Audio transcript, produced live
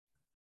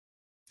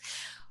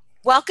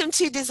Welcome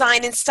to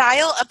Design and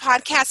Style, a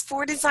podcast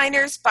for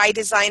designers by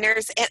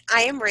designers. And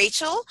I am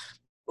Rachel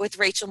with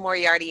Rachel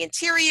Moriarty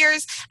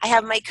Interiors. I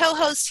have my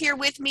co-host here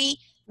with me,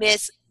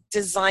 Miss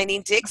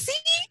Designing Dixie.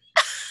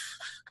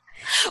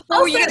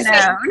 What were you going to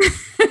say?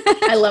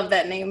 I love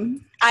that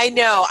name. I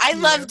know. I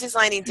love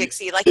Designing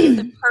Dixie. Like,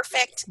 it's the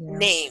perfect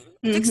name.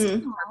 Dixie's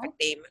the perfect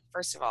name,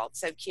 first of all. It's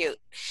so cute.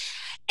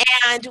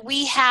 And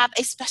we have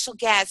a special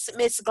guest,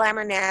 Miss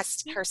Glamour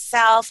Nest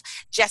herself,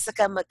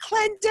 Jessica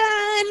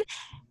McClendon.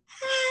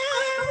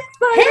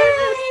 Hey.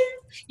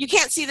 You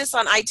can't see this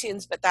on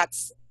iTunes, but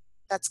that's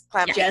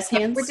Glamour. Jazz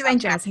hands. We're doing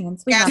jazz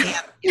hands. We love it.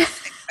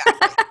 Yes,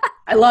 exactly.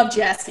 I love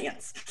jazz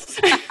hands.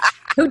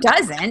 Who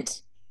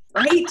doesn't?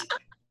 Right?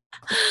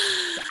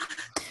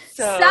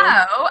 So,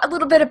 a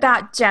little bit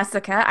about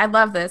Jessica. I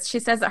love this. She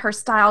says that her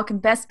style can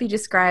best be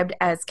described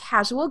as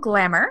casual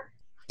glamour.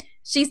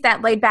 She's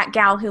that laid-back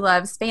gal who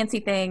loves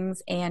fancy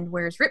things and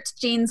wears ripped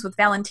jeans with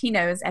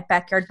Valentinos at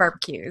backyard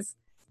barbecues.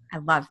 I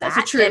love that.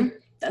 That's true.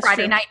 That's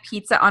Friday true. night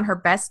pizza on her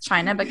best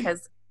china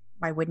because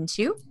why wouldn't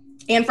you?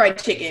 And fried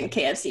chicken,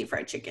 KFC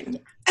fried chicken.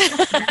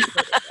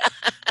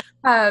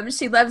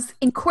 She loves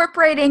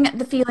incorporating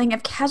the feeling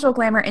of casual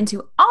glamour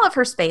into all of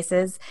her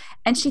spaces,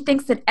 and she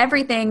thinks that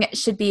everything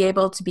should be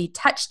able to be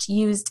touched,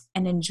 used,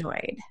 and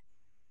enjoyed.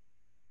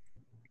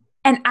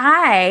 And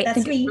I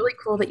think it's really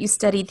cool that you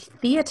studied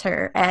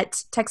theater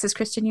at Texas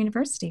Christian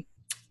University.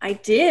 I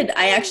did.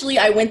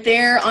 I went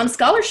there on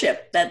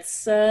scholarship.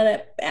 That's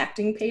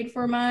acting paid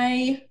for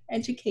my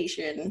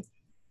education.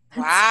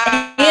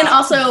 Wow. And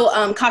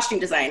also costume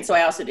design. So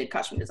I also did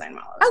costume design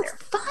while I was there.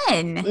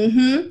 Fun.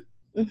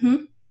 Mm-hmm. Mm-hmm.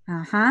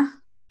 Uh-huh.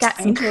 Got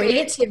some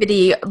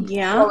creativity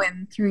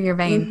flowing through your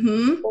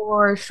veins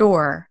for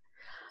sure.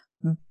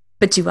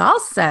 But you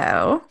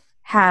also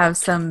have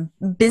some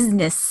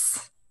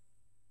business.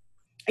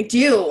 I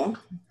do.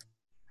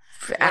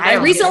 I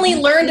recently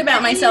learned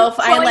about myself.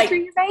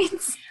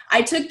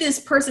 I took this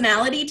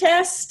personality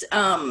test.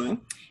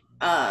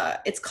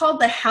 It's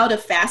called the How to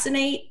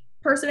Fascinate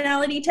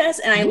personality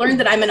test, and I learned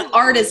that I'm an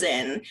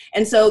artisan,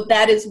 and so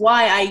that is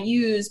why I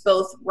use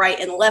both right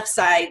and left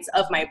sides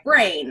of my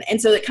brain,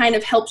 and so it kind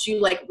of helps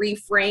you like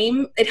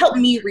reframe. It helped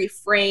me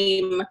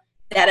reframe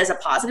that as a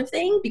positive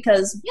thing,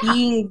 because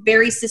being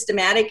very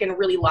systematic and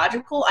really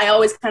logical, I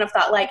always kind of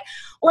thought like,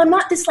 well, I'm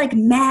not this like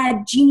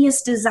mad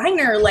genius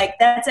designer, like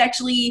that's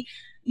actually,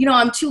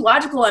 I'm too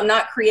logical, I'm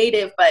not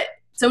creative. But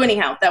so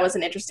anyhow, that was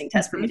an interesting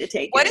test for me to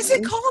take. What is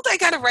it called? I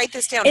got to write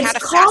this down.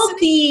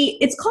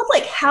 It's called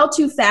like How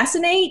to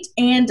Fascinate,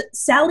 and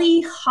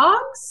Sally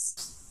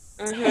Hogg's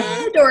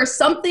or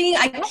something.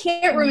 I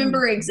can't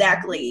remember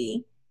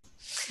exactly.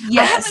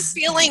 Yes. I have a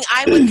feeling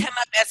I would come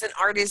up as an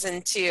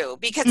artisan too,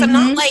 because I'm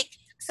not like,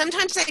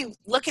 sometimes I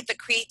look at the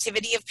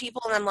creativity of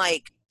people and I'm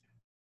like,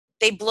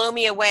 they blow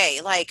me away.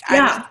 Like,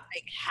 I'm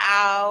like,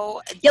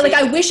 how? Yeah, like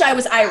I wish I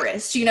was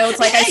Iris. It's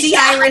like I see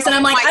Iris and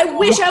I'm like, I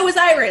wish I was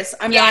Iris.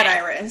 I'm not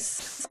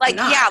Iris. Like,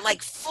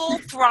 like full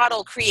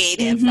throttle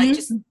creative. Like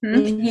just,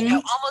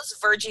 almost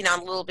verging on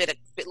a little bit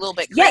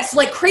crazy. Yes,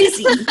 like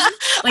crazy.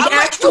 Like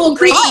actual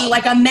crazy,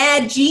 like a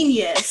mad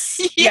genius.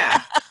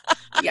 Yeah.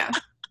 Yes,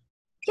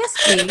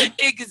 please.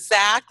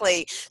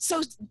 Exactly.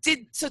 So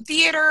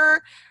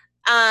theater,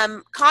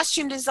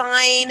 costume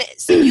design.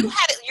 So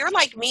you're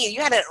like me,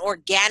 you had an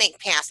organic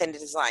path into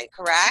design,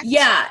 correct?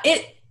 Yeah,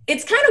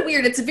 it's kind of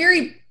weird. It's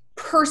very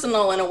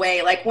personal in a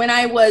way. Like when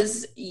I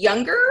was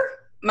younger,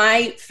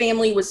 my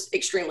family was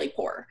extremely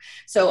poor.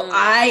 So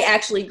I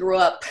actually grew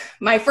up,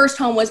 my first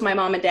home was my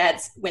mom and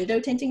dad's window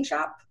tinting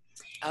shop.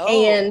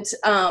 And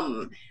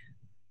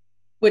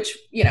which,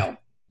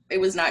 it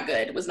was not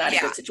good. It was not a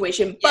good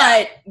situation.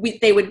 But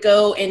they would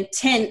go and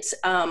tint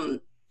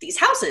these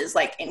houses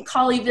like in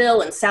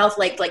Colleyville and South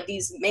Lake, like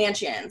these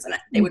mansions, and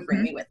they would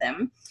bring me with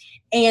them.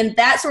 And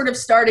that sort of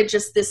started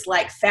just this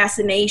like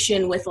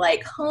fascination with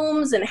like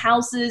homes and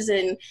houses.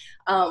 And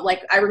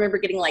like I remember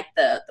getting like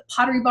the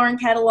Pottery Barn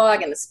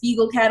catalog and the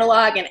Spiegel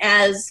catalog. And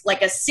as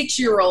like a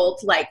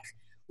 6-year-old, like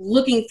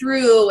looking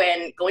through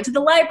and going to the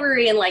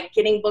library and like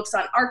getting books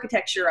on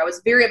architecture, I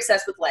was very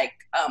obsessed with like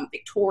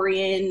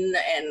Victorian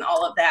and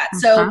all of that.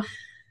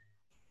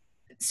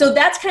 So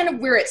that's kind of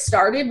where it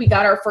started. We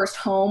got our first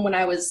home when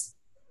I was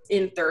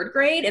in 3rd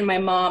grade, and my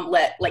mom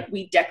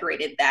we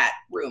decorated that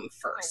room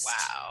first. Oh,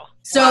 wow.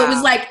 So it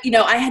was like,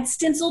 I had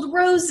stenciled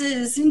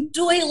roses and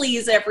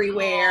doilies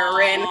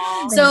everywhere.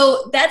 And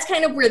so that's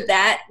kind of where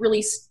that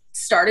really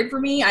started for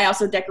me. I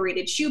also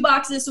decorated shoe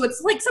boxes. So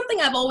it's like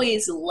something I've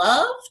always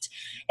loved.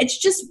 It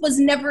just was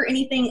never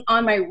anything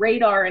on my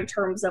radar in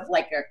terms of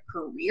like a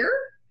career.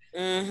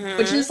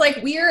 Which is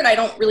like weird. I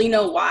don't really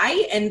know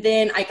why. And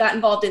then I got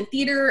involved in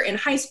theater in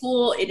high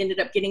school. It ended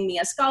up getting me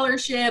a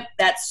scholarship.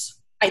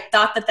 I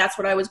thought that that's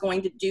what I was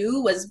going to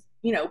do, was,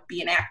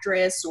 be an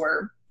actress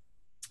or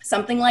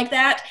something like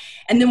that.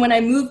 And then when I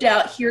moved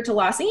out here to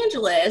Los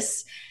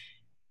Angeles,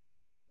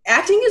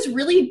 acting is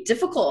really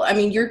difficult. I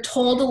mean, you're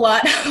told a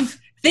lot of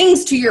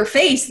things to your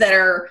face that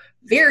are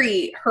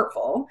very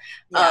hurtful.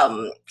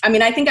 Yeah. I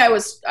mean, I think I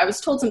was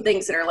told some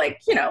things that are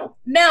like, you know,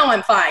 now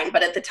I'm fine,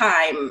 but at the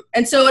time,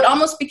 and so it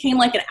almost became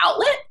like an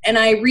outlet. And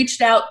I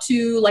reached out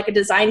to like a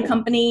design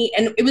company,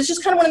 and it was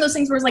just kind of one of those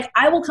things where it's like,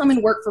 I will come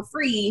and work for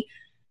free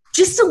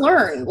just to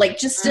learn, like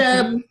just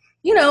to,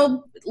 you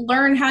know,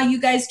 learn how you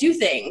guys do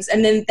things.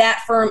 And then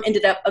that firm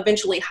ended up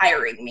eventually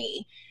hiring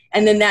me.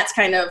 And then that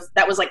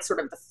was like sort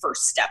of the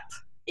first step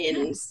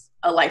in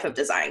a life of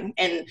design.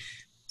 And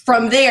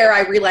from there,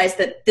 I realized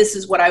that this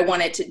is what I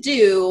wanted to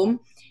do.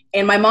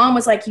 And my mom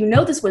was like, you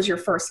know, this was your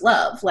first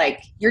love.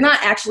 Like, you're not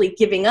actually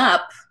giving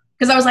up.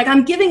 Because I was like,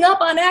 I'm giving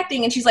up on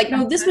acting. And she's like,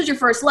 no, this was your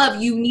first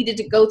love. You needed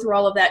to go through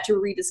all of that to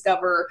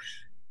rediscover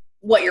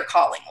what your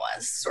calling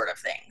was, sort of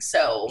thing.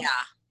 So, yeah.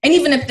 And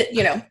even if,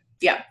 you know,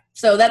 yeah.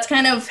 So that's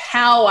kind of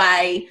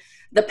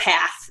the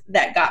path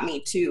that got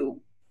me to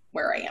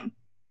where I am.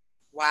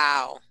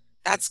 Wow.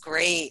 That's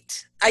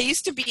great. I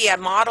used to be a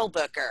model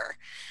booker.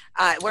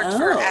 I worked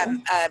for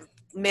a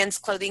men's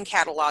clothing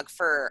catalog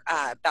for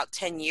about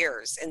 10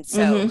 years. And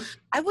so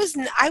I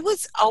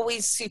was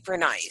always super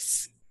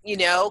nice, you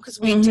know, because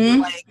we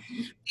do like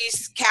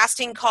these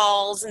casting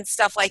calls and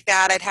stuff like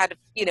that. I'd had,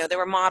 you know, there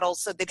were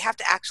models, so they'd have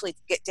to actually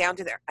get down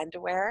to their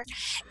underwear.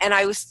 And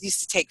I used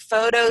to take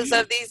photos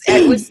of these.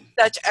 It was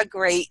such a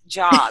great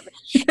job.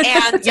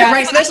 And yeah,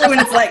 right, especially when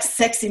it's like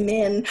sexy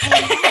men.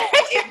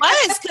 It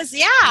was, because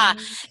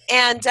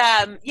and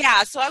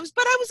so I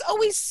was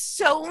always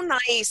so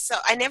nice. So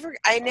I never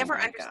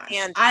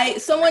understand.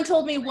 Someone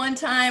told me one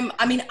time,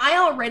 I mean, I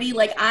already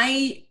like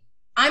I'm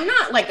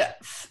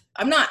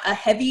not a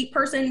heavy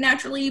person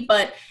naturally,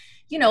 but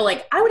you know,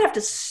 like I would have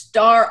to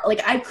start,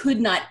 like I could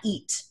not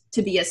eat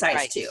to be a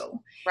size 2.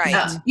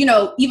 Right. You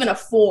know, even a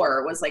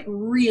 4 was like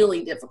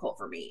really difficult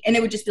for me. And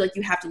it would just be like,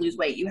 you have to lose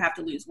weight. You have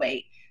to lose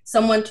weight.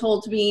 Someone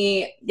told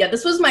me,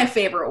 this was my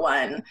favorite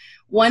one.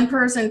 One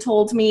person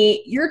told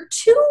me, you're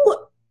too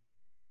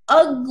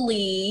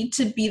ugly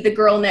to be the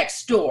girl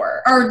next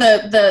door, or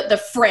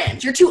the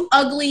friend. You're too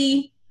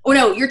ugly. Oh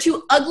no, you're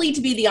too ugly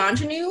to be the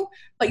ingenue,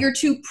 but you're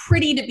too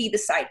pretty to be the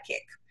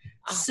sidekick.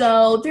 Oh.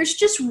 So there's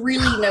just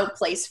really no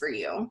place for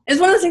you. It's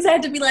one of those things I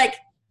had to be like,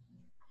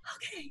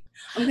 okay,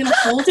 I'm going to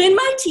hold in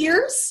my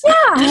tears. Yeah.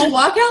 And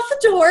walk out the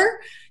door,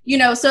 you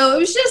know? So it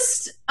was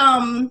just,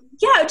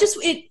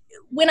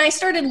 when I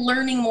started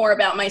learning more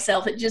about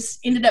myself, it just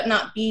ended up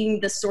not being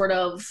the sort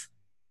of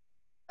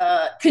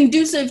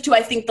conducive to,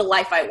 I think, the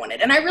life I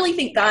wanted. And I really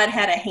think God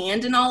had a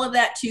hand in all of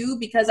that too,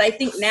 because I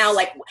think now,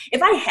 like,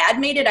 if I had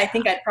made it, I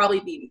think I'd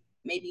probably be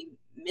maybe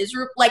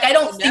miserable. Like, I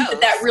don't think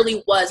that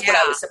really was what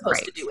I was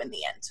supposed to do in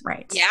the end.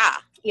 Right. Yeah.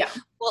 Yeah.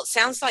 Well, it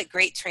sounds like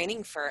great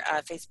training for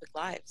Facebook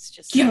Lives.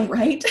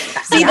 Right.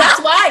 See,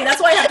 that's why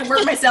I have to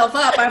work myself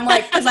up. I'm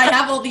like, because I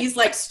have all these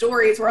like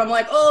stories where I'm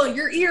like, oh,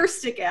 your ears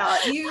stick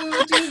out. You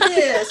do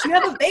this. You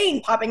have a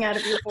vein popping out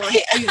of your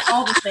forehead. I mean,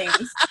 all the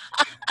things.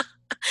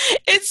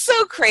 It's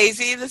so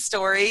crazy, the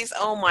stories.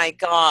 Oh my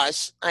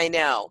gosh, I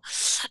know.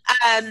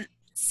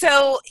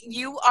 So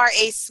you are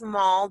a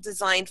small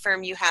design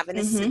firm. You have an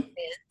assistant.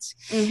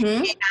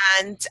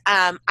 And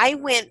I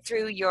went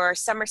through your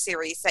summer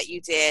series that you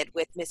did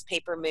with Miss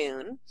Paper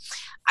Moon.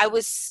 I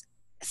was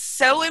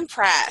so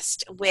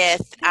impressed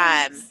with,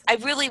 I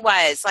really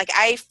was. Like,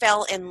 I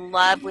fell in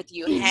love with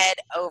you head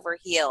over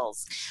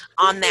heels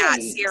on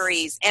that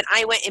series. And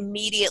I went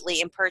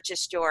immediately and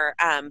purchased your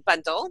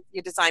bundle,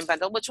 your design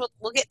bundle, which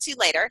we'll get to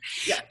later.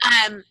 Yeah.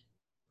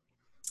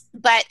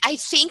 But I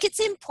think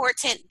it's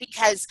important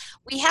because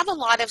we have a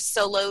lot of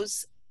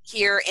solos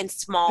here and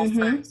small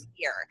firms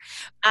here.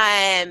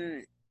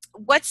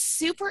 What's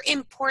super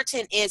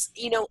important is,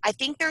 you know, I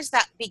think there's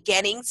that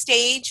beginning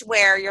stage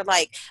where you're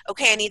like,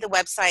 okay, I need the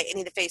website, I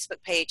need the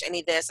Facebook page, I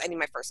need this, I need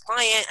my first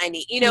client, I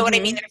need, you know what I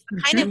mean?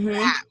 There's kind of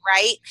that,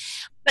 right?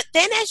 But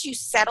then as you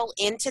settle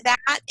into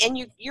that and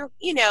you're,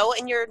 you know,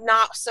 and you're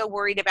not so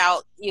worried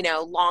about, you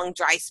know, long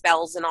dry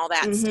spells and all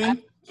that stuff.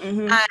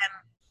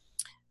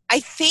 I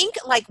think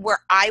like where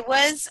I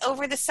was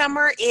over the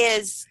summer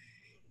is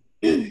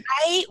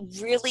I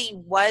really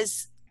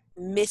was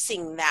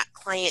missing that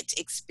client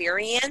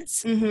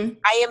experience.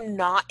 I am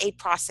not a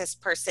process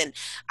person.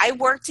 I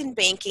worked in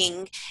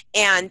banking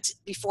and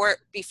before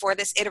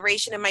this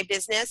iteration of my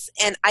business,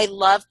 and I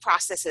love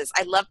processes.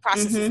 I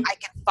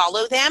can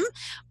follow them,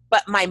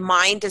 but my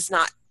mind does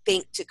not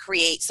think to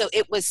create. So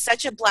it was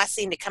such a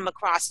blessing to come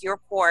across your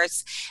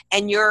course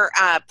and your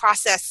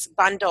process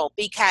bundle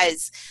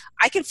because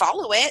I can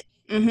follow it,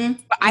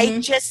 but I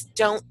just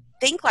don't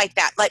think like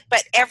that. Like,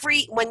 but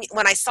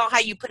when I saw how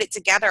you put it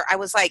together, I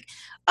was like,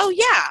 oh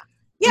yeah,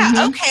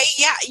 okay,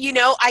 yeah. You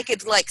know, I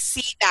could like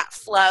see that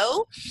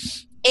flow,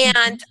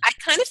 and I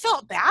kind of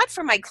felt bad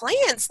for my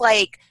clients.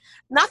 Like,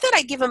 not that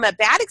I give them a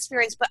bad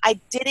experience, but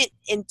I didn't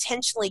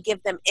intentionally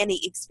give them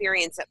any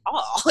experience at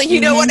all. You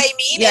know what I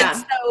mean?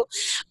 Yeah.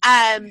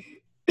 And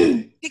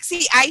so,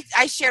 Dixie,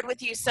 I shared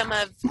with you some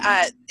of,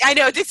 I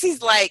know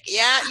Dixie's like,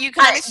 yeah, you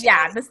kind of.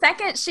 Yeah. The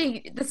second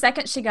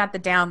she got the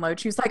download,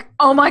 she was like,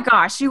 oh my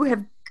gosh, have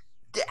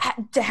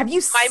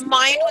you My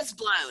mind was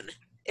blown.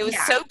 It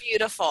was so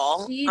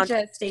beautiful. She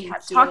just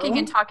kept talking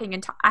and talking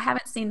and I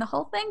haven't seen the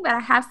whole thing, but I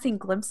have seen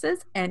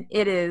glimpses, and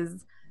it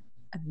is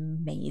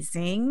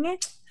amazing.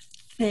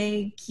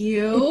 Thank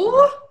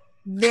you.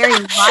 Very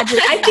logical.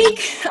 I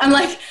think I'm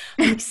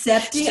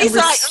accepting. She's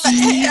like,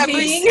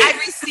 I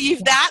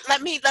received that.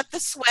 Let the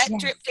sweat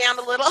drip down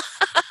a little.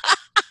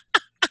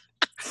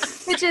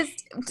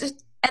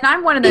 And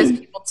I'm one of those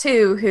people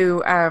too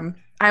who I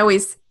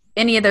always,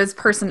 any of those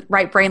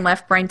right brain,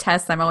 left brain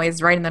tests, I'm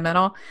always right in the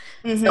middle.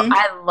 Mm-hmm. So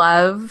I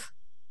love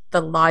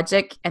the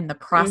logic and the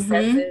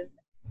processes. Mm-hmm.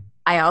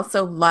 I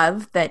also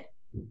love that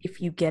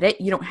if you get it,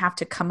 you don't have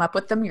to come up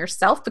with them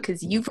yourself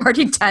because you've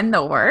already done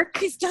the work.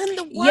 He's done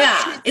the work.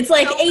 Yeah, it's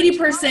like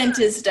 80%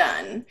 is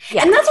done.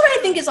 Yeah. And that's what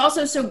I think is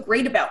also so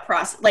great about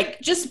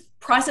just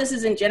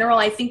processes in general.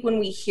 I think when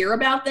we hear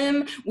about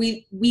them,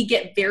 we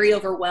get very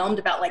overwhelmed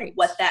about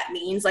what that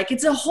means. Like,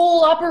 it's a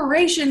whole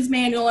operations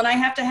manual and I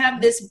have to have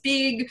this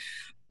big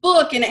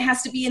book and it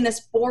has to be in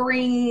this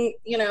boring,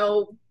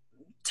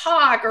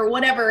 talk or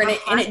whatever, and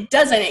it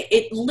doesn't.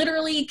 It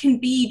literally can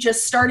be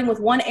just starting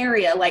with one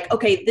area,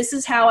 okay, this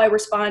is how I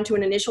respond to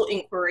an initial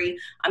inquiry.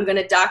 I'm going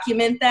to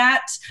document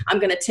that. I'm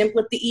going to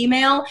template the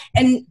email,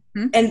 and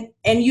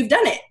you've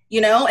done it,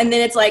 and then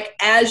it's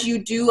as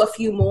you do a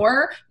few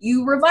more,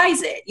 you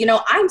revise it.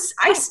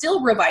 I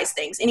still revise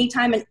things.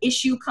 Anytime an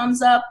issue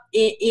comes up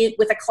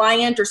with a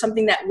client or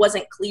something that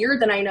wasn't clear,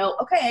 then I know,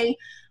 okay,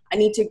 I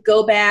need to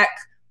go back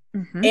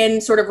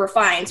and sort of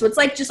refine. So it's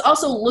just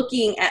also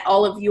looking at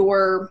all of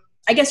your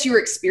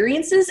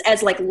experiences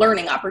as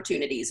learning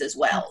opportunities as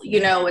well.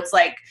 It's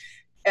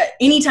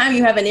anytime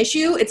you have an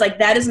issue, it's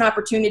that is an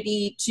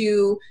opportunity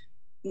to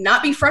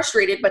not be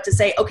frustrated, but to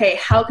say, okay,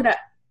 how could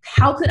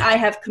I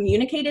have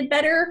communicated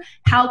better?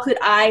 How could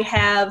I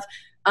have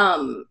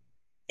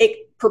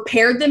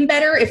prepared them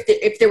better?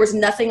 If there was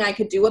nothing I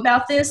could do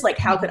about this,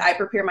 how could I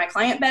prepare my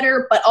client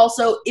better? But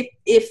also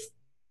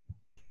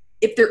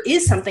if there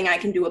is something I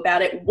can do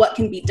about it, what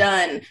can be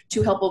done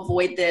to help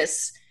avoid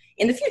this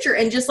in the future?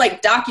 And just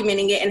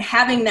documenting it and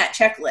having that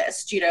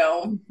checklist,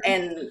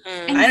 and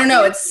I don't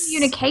know, it's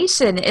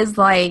communication is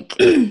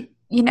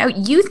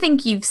you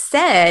think you've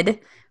said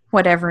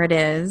whatever it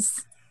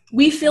is.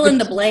 We fill in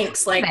the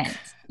blanks so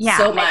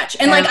much.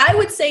 And I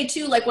would say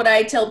too, what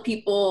I tell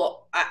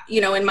people,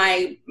 in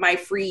my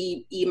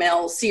free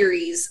email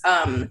series.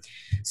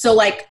 So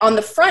on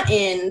the front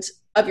end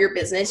of your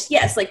business,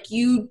 yes,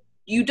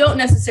 you don't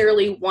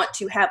necessarily want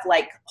to have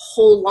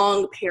whole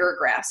long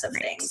paragraphs of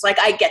things.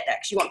 I get that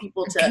because you want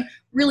people to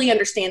really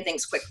understand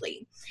things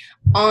quickly.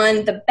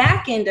 On the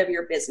back end of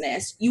your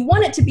business, you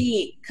want it to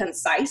be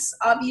concise,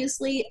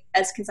 obviously,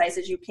 as concise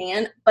as you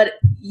can, but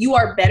you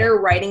are better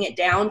writing it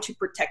down to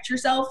protect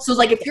yourself. So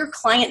if your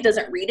client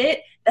doesn't read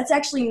it, that's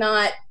actually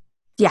not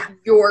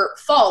your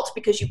fault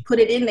because you put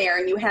it in there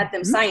and you had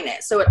them sign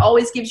it. So it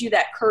always gives you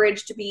that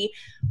courage to be,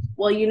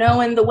 well,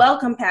 in the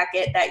welcome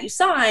packet that you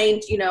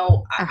signed,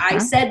 I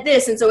said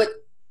this. And so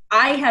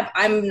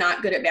I'm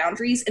not good at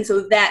boundaries. And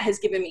so that has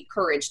given me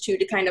courage to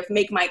kind of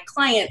make my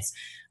clients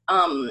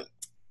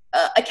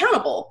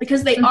accountable,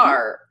 because they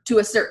are to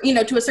a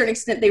certain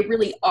extent, they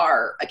really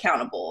are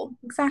accountable.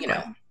 Exactly.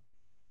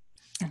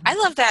 I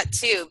love that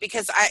too,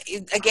 because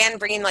again,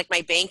 bringing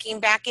my banking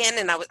back in,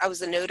 and I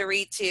was a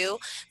notary too.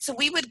 So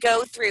we would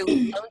go through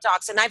loan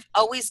docs, and I've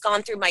always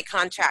gone through my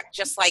contract,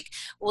 just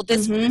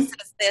this part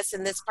says this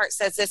and this part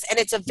says this. And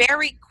it's a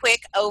very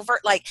quick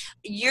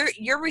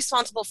you're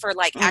responsible for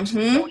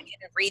actually going in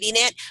and reading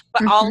it,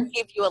 but I'll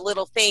give you a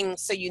little thing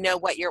so you know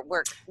what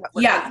we're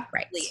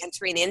really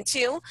entering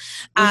into.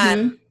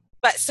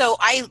 But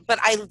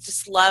I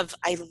just love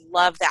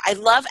that. I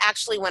love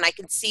actually when I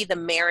can see the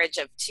marriage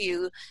of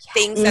two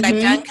things that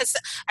I've done. Because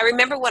I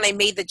remember when I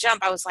made the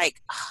jump, I was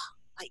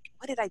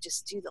what did I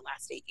just do the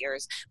last 8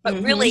 years?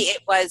 But really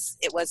it was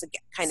a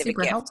kind of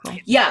super a gift. Helpful.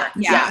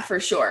 Yeah,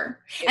 for sure.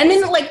 And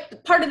then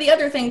part of the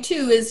other thing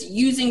too is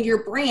using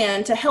your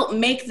brand to help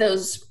make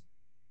those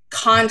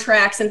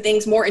contracts and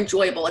things more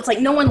enjoyable. It's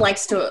no one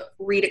likes to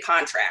read a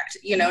contract,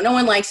 no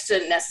one likes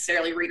to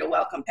necessarily read a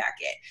welcome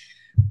packet,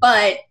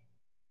 but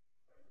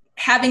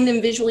having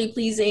them visually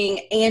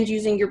pleasing and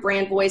using your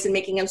brand voice and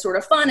making them sort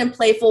of fun and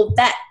playful,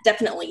 that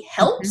definitely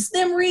helps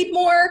them read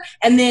more.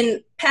 And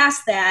then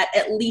past that,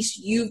 at least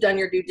you've done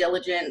your due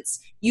diligence,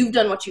 you've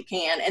done what you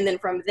can. And then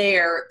from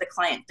there, the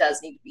client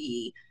does need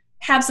to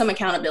have some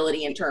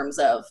accountability in terms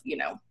of,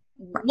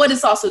 what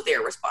is also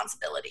their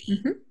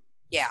responsibility.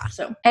 Yeah.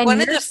 So,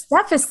 and your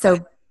stuff is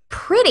so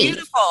pretty.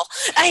 Beautiful.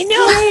 I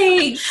know.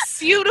 Thanks.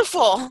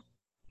 Beautiful.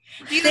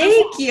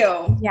 Thank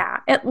you.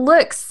 Yeah, it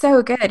looks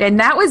so good. And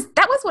that was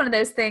one of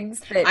those things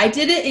that I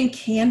did it in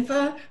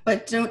Canva,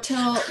 but don't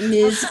tell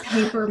Ms.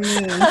 Paper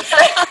Moon.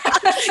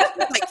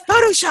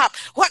 Photoshop.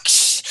 What?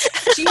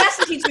 She has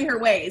to teach me her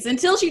ways.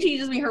 Until she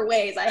teaches me her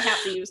ways, I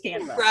have to use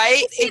Canva.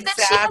 Right?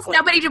 Exactly. She has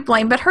nobody to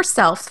blame but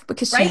herself,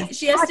 because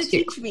she has to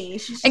teach me.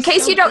 In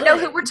case you don't know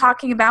who we're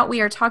talking about,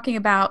 we are talking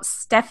about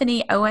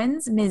Stephanie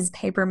Owens, Ms.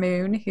 Paper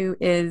Moon, who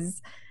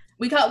is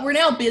we're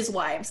now biz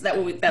wives. That's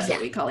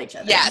what we call each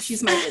other. Yes.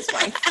 She's my biz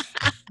wife.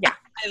 Yeah.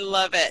 I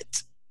love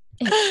it.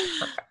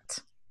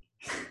 Perfect.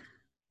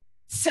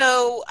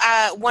 So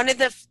one of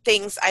the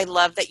things I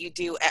love that you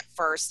do at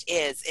first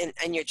is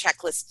in your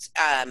checklist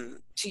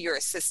to your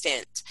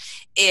assistant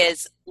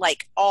is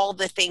like all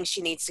the things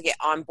she needs to get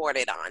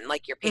onboarded on,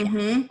 like your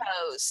payment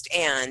post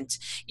and,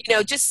 you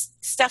know,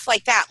 just stuff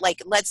like that.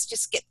 Like, let's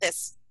just get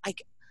this,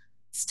 like,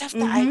 stuff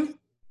that I,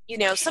 you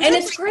know, and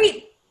it's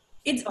great.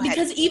 It's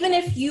because even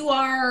if you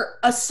are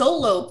a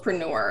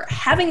solopreneur,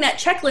 having that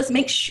checklist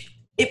makes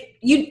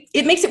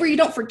it makes it where you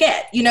don't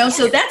forget, you know?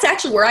 So that's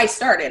actually where I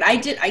started.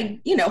 I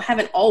you know,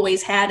 haven't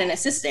always had an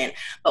assistant,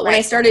 but when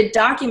I started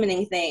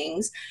documenting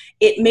things,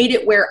 it made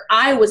it where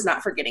I was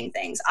not forgetting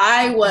things.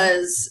 I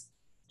was,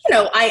 you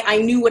know, I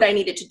knew what I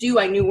needed to do.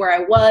 I knew where I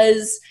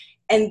was.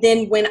 And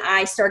then when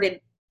I started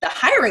the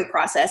hiring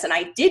process and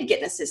I did get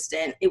an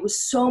assistant, it was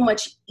so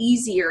much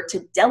easier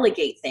to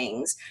delegate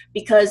things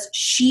because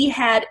she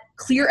had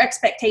clear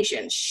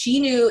expectations.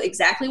 She knew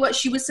exactly what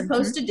she was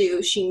supposed to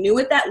do. She knew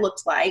what that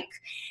looked like.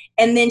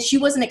 And then she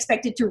wasn't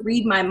expected to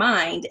read my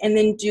mind and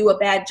then do a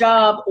bad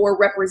job or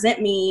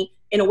represent me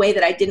in a way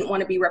that I didn't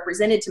want to be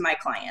represented to my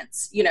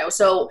clients, you know?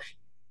 So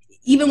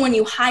even when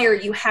you hire,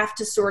 you have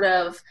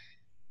to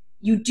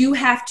you do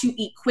have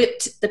to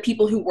equip the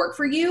people who work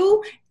for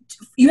you.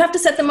 You have to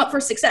set them up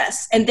for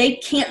success, and they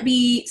can't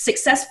be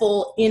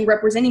successful in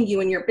representing you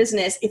in your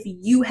business if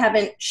you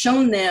haven't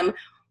shown them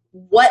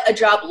what a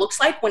job looks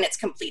like when it's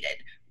completed,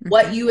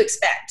 what you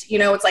expect. You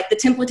know, it's like the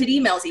templated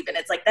emails even.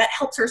 It's like that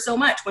helps her so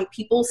much. When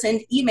people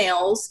send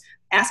emails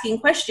asking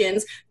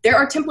questions, there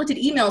are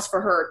templated emails for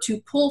her to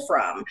pull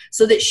from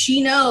so that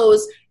she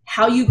knows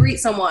how you greet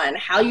someone,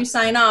 how you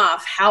sign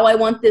off, how I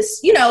want this,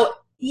 you know.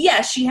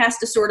 Yes, she has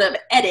to sort of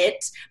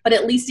edit, but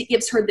at least it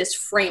gives her this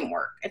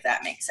framework, if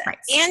that makes sense. Right.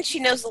 And she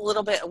knows a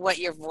little bit of what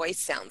your voice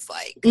sounds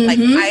like. Like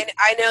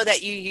I know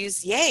that you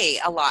use yay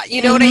a lot.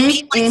 You know what I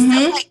mean? Like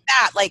stuff like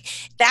that. Like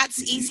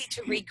that's easy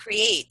to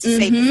recreate to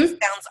say this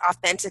sounds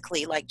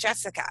authentically like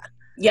Jessica.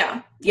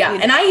 Yeah. Yeah.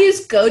 And I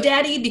use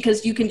GoDaddy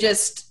because you can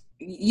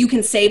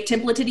save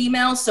templated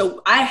emails.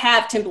 So I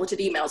have templated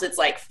emails. It's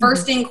like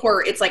first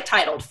inquiry. It's like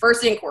titled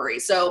first inquiry.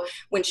 So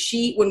when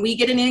we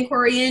get an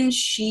inquiry in,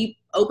 she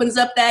opens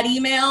up that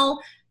email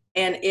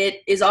and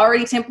it is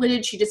already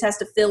templated. She just has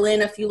to fill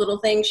in a few little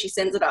things. She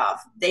sends it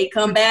off. They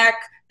come back.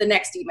 The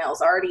next email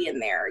is already in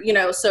there, you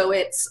know? So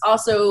it's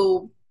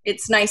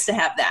nice to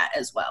have that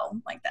as well.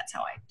 Like that's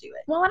how I do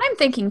it. Well, and I'm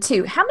thinking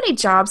too, how many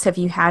jobs have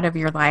you had of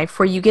your life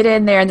where you get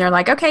in there and they're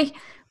like, okay,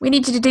 we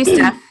need you to do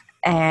stuff.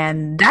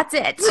 And that's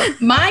it.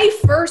 My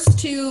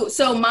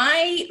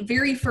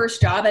very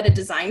first job at a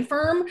design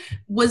firm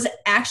was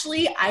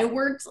actually,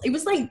 it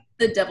was like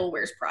the Devil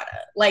Wears Prada.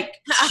 Like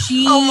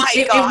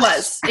it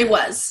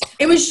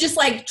was just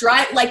like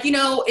like, you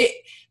know,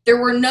 there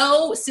were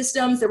no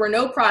systems, there were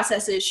no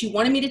processes. She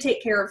wanted me to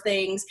take care of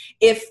things.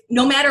 If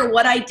no matter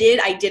what I did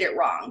it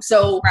wrong.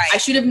 So I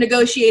should have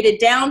negotiated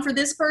down for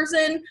this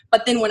person.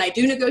 But then when I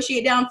do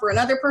negotiate down for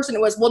another person, it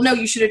was, well, no,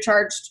 you should have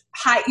charged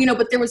high, you know,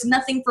 but there was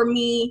nothing for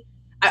me.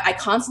 I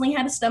constantly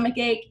had a stomach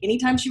ache.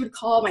 Anytime she would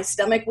call, my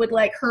stomach would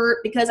like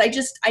hurt because I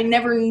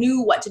never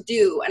knew what to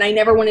do. And I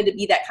never wanted to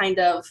be that kind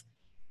of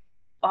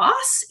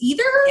boss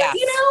either,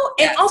 you know?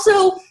 And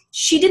also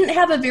she didn't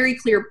have a very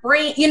clear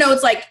brain. You know,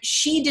 it's like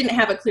she didn't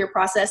have a clear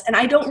process. And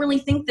I don't really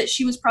think that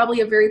she was probably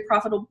a very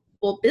profitable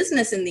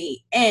business in the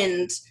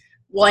end.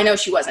 Well, I know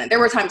she wasn't. There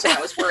were times when I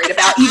was worried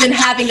about even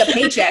having a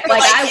paycheck.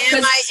 Like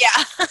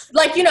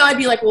like, you know, I'd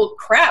be like, well,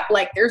 crap,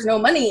 like there's no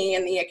money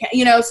in the account,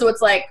 you know? So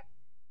it's like,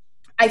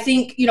 I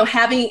think, you know,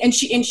 and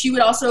she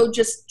would also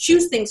just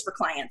choose things for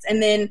clients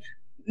and then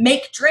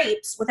make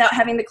drapes without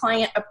having the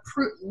client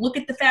look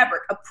at the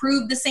fabric,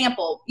 approve the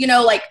sample, you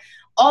know, like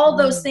all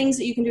those things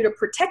that you can do to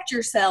protect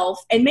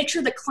yourself and make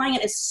sure the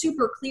client is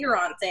super clear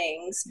on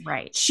things.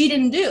 Right. She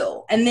didn't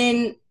do. And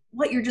then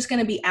you're just going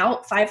to be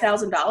out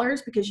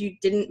 $5,000 because you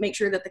didn't make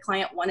sure that the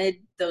client wanted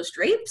those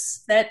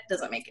drapes? That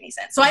doesn't make any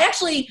sense. So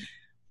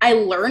I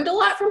learned a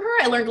lot from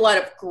her. I learned a lot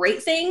of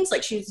great things.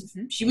 Like she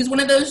was one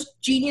of those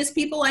genius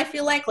people, I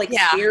feel like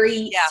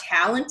very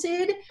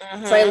talented.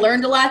 So I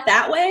learned a lot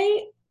that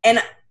way.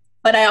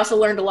 But I also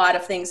learned a lot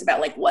of things about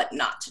like what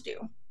not to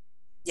do.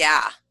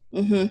 Yeah.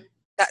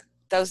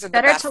 Those are the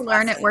better best to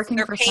learn lessons. it working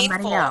They're for painful.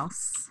 somebody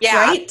else.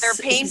 Yeah, right? They're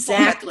painful.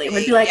 Exactly. It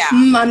would be like,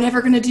 I'm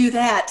never going to do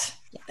that.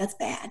 That's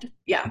bad.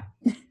 Yeah.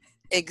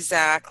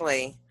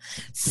 Exactly.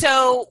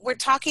 So we're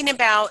talking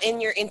about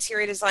in your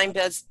interior design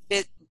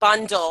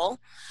bundle.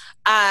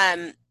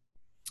 I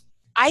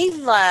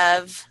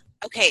love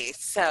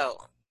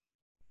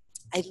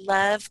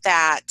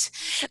that.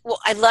 Well,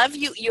 I love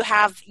you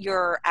have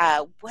your,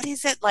 what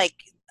is it like,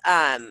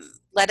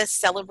 let us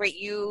celebrate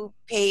you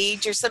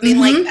page or something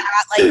like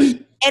that.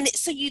 Like, and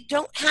so you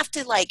don't have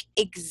to like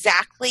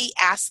exactly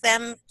ask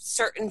them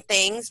certain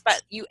things,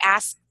 but you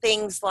ask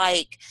things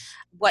like,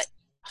 what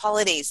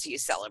holidays do you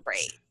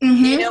celebrate?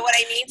 You know what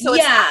I mean? So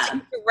it's not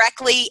like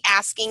directly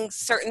asking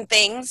certain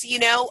things, you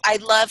know. I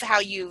love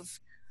how you've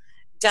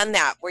done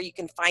that where you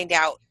can find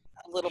out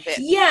a little bit.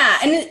 Yeah.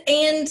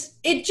 And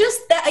it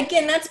just, that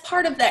again, that's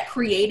part of that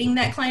creating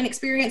that client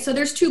experience. So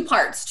there's two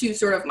parts to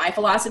sort of my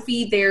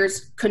philosophy.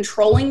 There's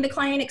controlling the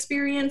client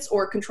experience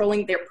or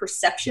controlling their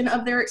perception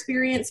of their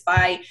experience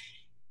by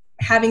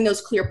having those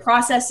clear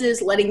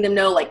processes, letting them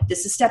know, like,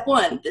 this is step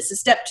 1, this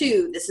is step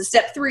 2, this is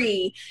step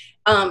 3.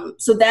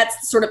 So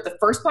that's sort of the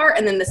first part.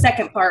 And then the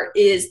second part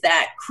is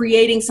that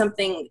creating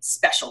something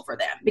special for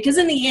them, because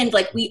in the end,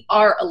 like, we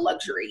are a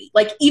luxury.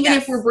 Like, even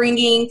if we're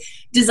bringing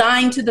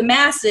design to the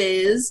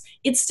masses,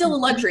 it's still a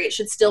luxury. It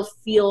should still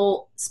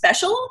feel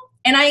special.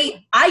 And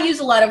I use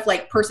a lot of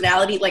like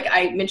personality, like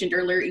I mentioned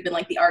earlier, even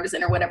like the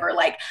artisan or whatever.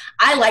 Like,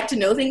 I like to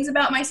know things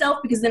about myself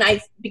because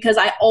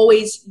I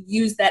always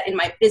use that in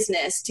my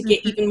business to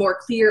get even more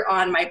clear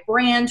on my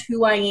brand,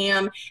 who I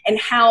am, and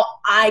how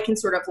I can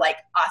sort of like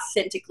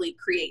authentically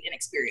create an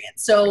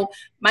experience. So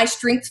my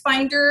strengths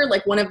finder,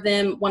 like one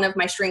of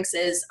my strengths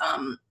is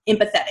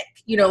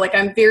empathetic. You know, like,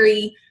 I'm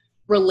very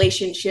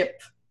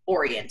relationship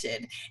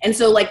oriented. And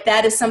so like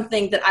that is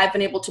something that I've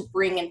been able to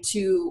bring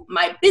into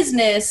my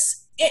business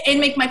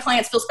and make my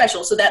clients feel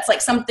special. So that's like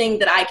something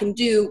that I can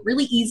do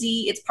really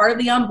easy. It's part of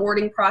the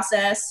onboarding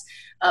process.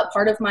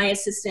 Part of my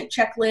assistant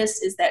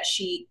checklist is that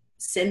she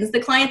sends the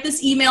client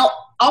this email,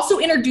 also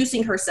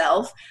introducing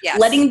herself,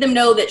 letting them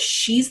know that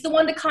she's the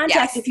one to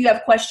contact if you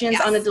have questions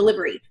on the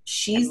delivery.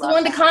 She's the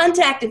one to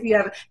contact if you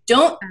have.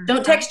 Don't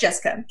text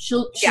Jessica.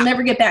 She'll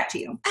never get back to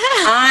you.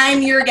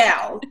 I'm your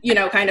gal, you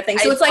know, kind of thing.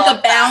 So it's like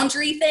a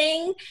boundary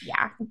thing.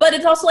 Yeah. But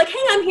it's also like,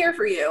 hey, I'm here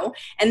for you.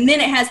 And then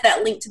it has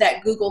that link to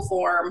that Google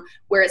form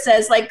where it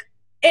says like,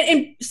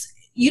 and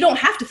you don't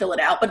have to fill it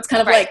out, but it's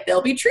kind of like,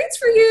 there'll be treats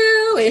for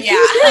you if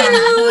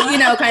you do, you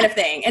know, kind of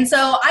thing. And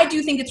so I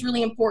do think it's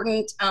really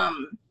important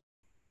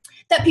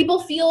that people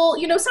feel,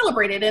 you know,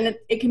 celebrated, and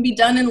it can be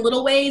done in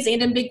little ways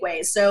and in big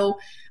ways. So,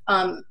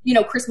 you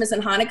know, Christmas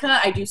and Hanukkah,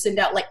 I do send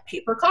out like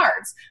paper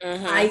cards.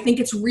 I think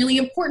it's really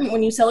important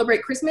when you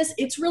celebrate Christmas,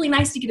 it's really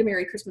nice to get a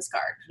Merry Christmas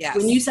card.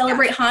 When you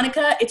celebrate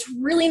Hanukkah, it's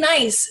really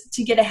nice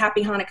to get a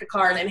Happy Hanukkah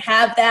card and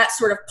have that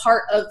sort of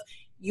part of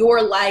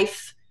your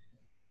life,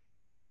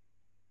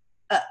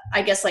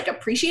 I guess, like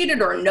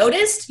appreciated or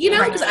noticed, you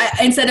know, because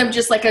instead of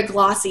just like a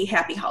glossy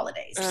happy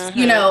holidays,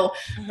 you know,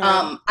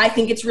 I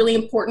think it's really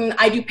important.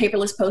 I do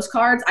paperless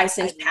postcards. I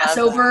send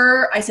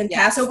Passover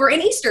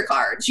and Easter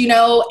cards, you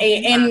know,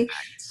 and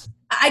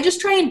I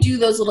just try and do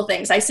those little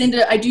things.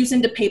 I do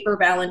send a paper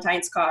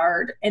Valentine's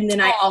card. And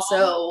then I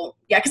also,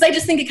 because I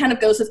just think it kind of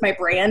goes with my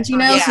brand, you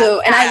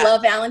know, and I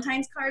love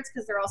Valentine's cards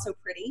because they're also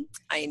pretty.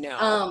 I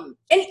know.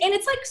 And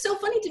it's like so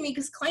funny to me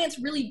because clients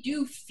really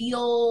do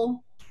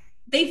feel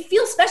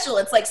special.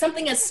 It's like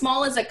something as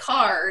small as a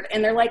card,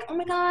 and they're like, oh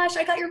my gosh,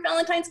 I got your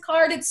Valentine's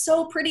card. It's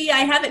so pretty. I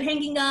have it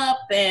hanging up.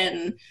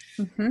 And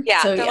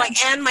they're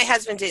like, and my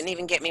husband didn't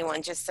even get me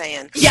one, just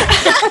saying.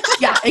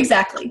 Yeah,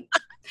 exactly.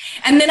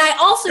 And then I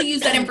also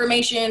use that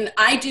information.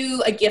 I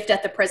do a gift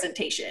at the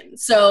presentation.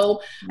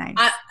 So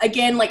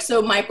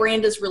so my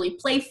brand is really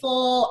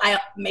playful. I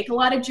make a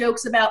lot of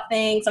jokes about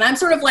things, and I'm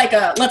sort of like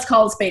let's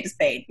call a spade a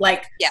spade.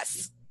 Like,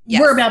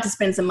 we're about to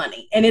spend some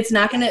money, and it's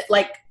not going to,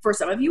 like, for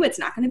some of you, it's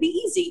not going to be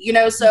easy, you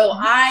know? So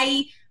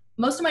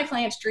most of my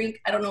clients drink.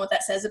 I don't know what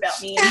that says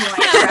about me and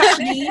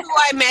who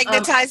I'm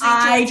magnetizing.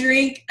 I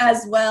drink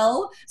as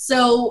well.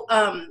 So,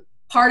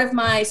 part of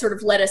my sort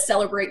of let us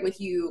celebrate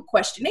with you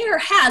questionnaire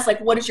has like,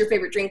 what is your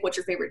favorite drink? What's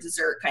your favorite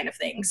dessert kind of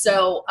thing.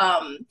 So,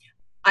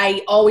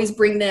 I always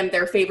bring them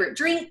their favorite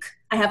drink.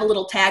 I have a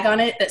little tag on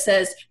it that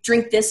says,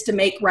 drink this to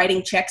make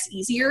writing checks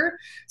easier.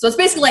 So it's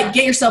basically like,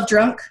 get yourself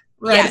drunk.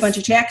 Write a bunch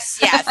of checks.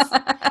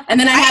 And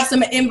then I have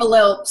some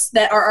envelopes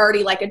that are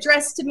already like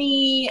addressed to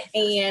me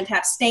and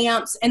have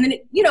stamps. And then,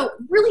 you know,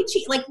 really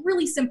cheap, like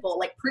really simple,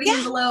 like pretty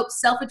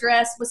envelopes,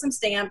 self-addressed with some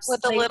stamps.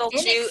 With like, a little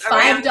jute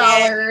 $5.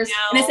 And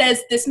it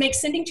says, this makes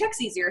sending checks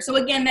easier. So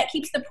again, that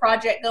keeps the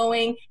project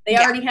going. They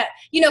already have,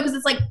 you know, because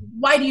it's like,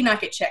 why do you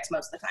not get checks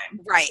most of the time?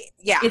 Right.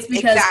 Yeah. It's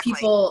because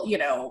people, you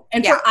know,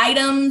 and for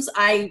items,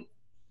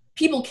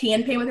 people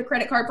can pay with a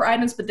credit card for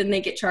items, but then they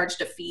get charged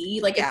a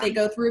fee, like if they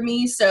go through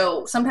me.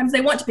 So sometimes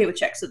they want to pay with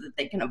checks so that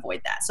they can avoid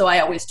that. So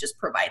I always just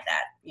provide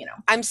that, you know.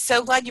 I'm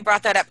so glad you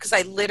brought that up because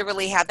I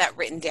literally had that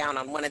written down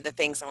on one of the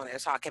things I wanted to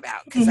talk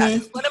about because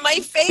that's one of my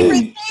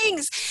favorite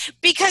things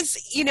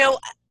because, you know,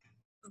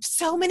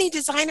 so many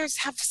designers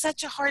have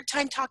such a hard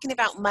time talking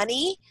about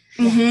money.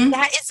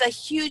 That is a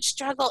huge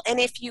struggle. And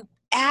if you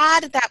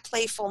add that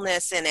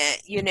playfulness in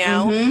it, you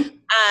know,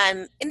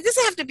 and it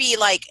doesn't have to be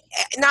like,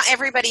 not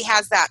everybody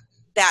has that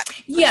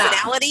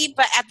personality,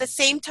 but at the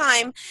same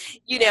time,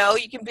 you know,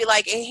 you can be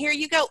like, and here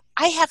you go.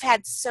 I have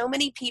had so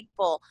many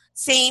people,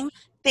 same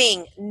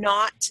thing,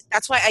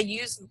 that's why I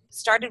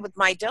started with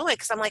My Dough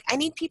because I'm like, I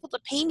need people to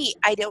pay me.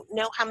 I don't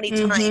know how many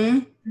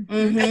times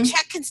a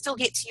check can still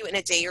get to you in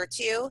a day or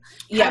two.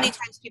 How many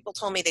times people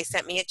told me they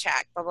sent me a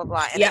check, blah, blah,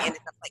 blah. And I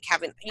ended up like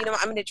having, you know,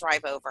 I'm going to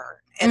drive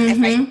over.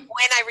 And when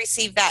I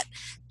receive that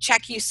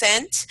check you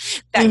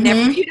sent, that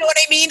never, you know what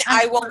I mean?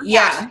 I won't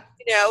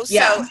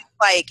So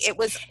like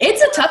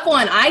it's a tough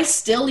one. I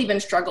still even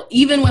struggle,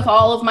 even with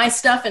all of my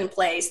stuff in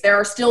place. There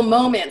are still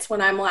moments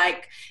when I'm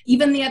like,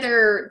 even the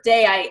other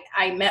day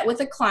I met with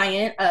a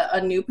client,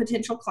 a new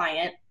potential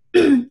client,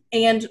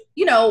 and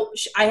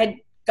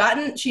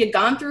she had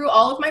gone through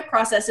all of my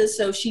processes,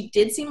 so she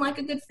did seem like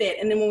a good fit.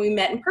 And then when we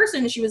met in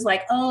person, she was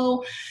like,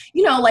 oh,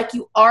 like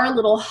you are a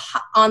little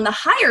on the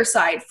higher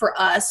side for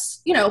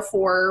us,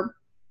 for,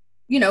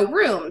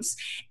 rooms.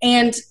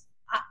 And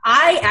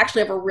I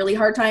actually have a really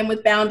hard time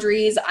with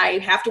boundaries. I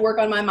have to work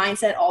on my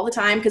mindset all the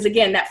time because,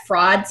 again, that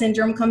fraud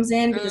syndrome comes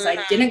in because I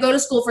didn't go to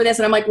school for this.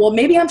 And I'm like, well,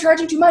 maybe I'm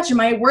charging too much. Am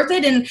I worth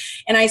it? And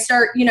I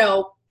start,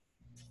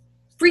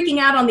 freaking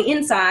out on the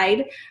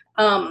inside.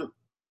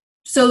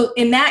 So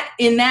in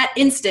that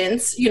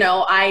instance,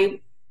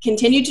 I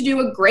continued to do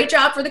a great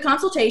job for the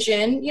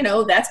consultation,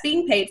 that's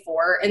being paid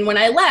for. And when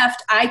I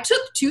left, I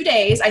took 2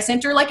 days. I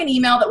sent her like an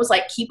email that was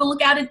like, keep your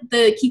lookout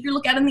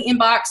in the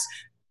inbox,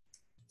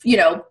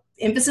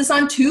 emphasis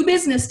on 2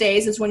 business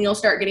days is when you'll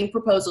start getting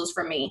proposals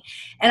from me.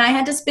 And I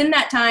had to spend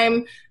that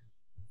time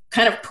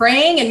kind of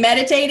praying and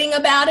meditating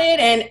about it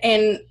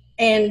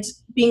and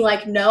being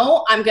like,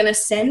 no, I'm going to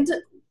send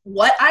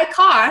what I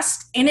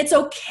cost, and it's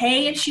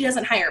okay if she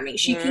doesn't hire me.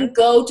 She can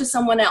go to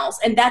someone else,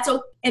 and that's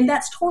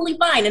totally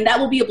fine. And that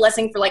will be a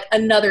blessing for like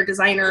another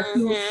designer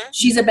who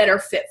she's a better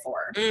fit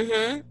for,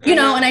 and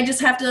I just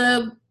have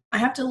to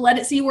let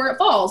it see where it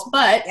falls.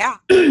 But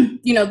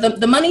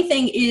the money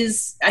thing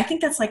is, I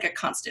think that's like a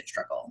constant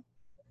struggle,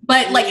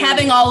 but like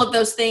having all of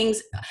those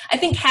things, I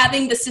think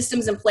having the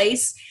systems in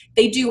place,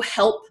 they do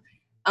help.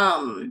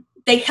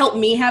 They help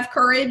me have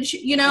courage,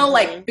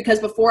 like, because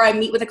before I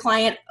meet with a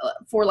client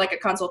for like a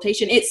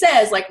consultation, it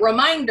says like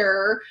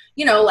reminder,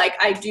 like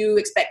I do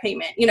expect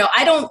payment.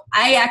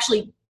 I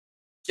actually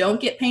don't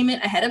get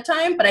payment ahead of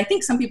time, but I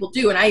think some people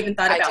do. And I even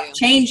thought about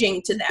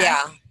changing to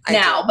that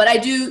now, but I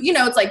do,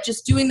 it's like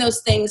just doing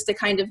those things to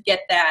kind of get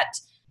that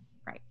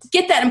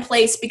in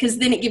place, because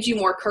then it gives you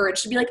more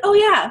courage to be like, oh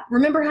yeah,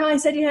 remember how I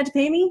said you had to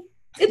pay me?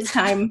 It's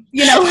time,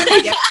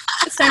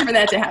 it's time for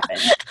that to happen.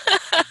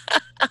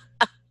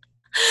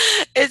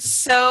 It's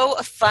so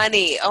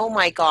funny. Oh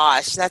my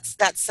gosh. That's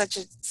such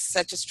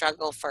a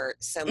struggle for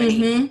so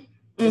many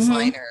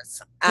designers.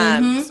 So I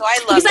love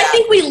because that. I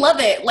think we love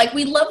it. Like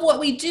we love what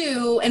we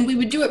do and we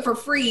would do it for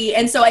free.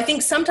 And so I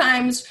think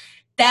sometimes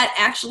that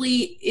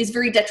actually is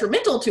very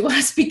detrimental to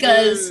us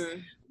because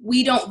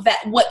we don't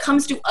what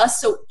comes to us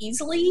so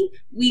easily,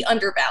 we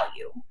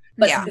undervalue.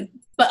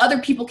 But other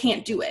people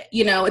can't do it.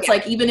 It's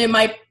like, even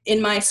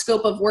in my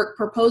scope of work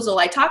proposal,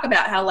 I talk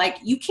about how like,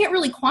 you can't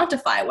really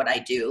quantify what I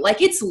do.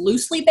 Like it's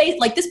loosely based,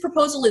 like this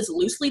proposal is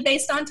loosely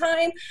based on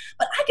time,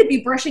 but I could be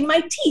brushing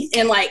my teeth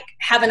and like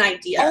have an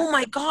idea. Oh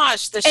my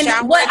gosh.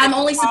 I'm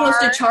only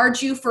supposed to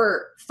charge you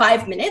for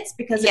 5 minutes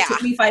because it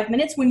took me 5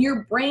 minutes, when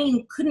your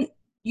brain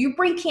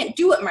can't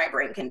do what my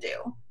brain can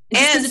do.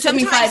 And it took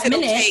me 5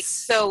 minutes. Take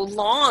so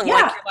long. Yeah.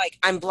 Like you're like,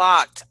 I'm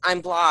blocked. Yeah.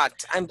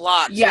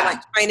 You're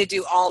like trying to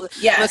do all.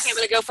 Yes. Okay, I'm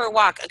going to go for a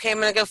walk. Okay, I'm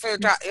going to go for a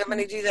drive. I'm going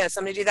to do this.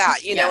 I'm going to do that.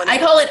 And I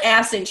call it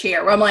ass in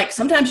chair, where I'm like,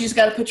 sometimes you just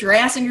got to put your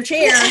ass in your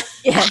chair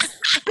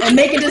and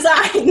make a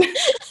design.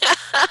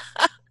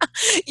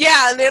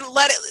 And then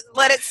let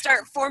it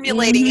start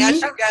formulating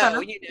as you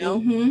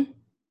go.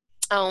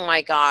 Oh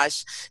my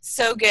gosh,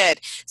 so good.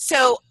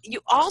 So you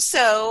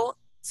also.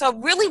 So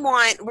really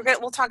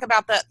we'll talk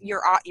about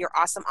your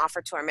awesome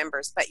offer to our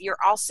members, but you're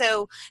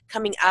also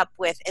coming up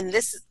with, and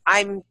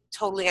I'm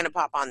totally going to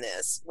pop on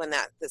this when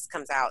this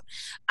comes out,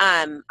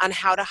 on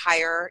how to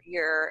hire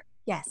your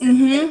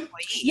employee.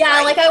 Yeah.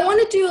 Right? Like I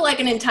want to do like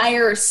an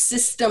entire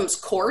systems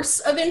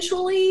course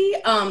eventually,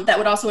 that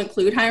would also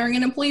include hiring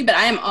an employee, but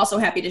I am also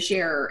happy to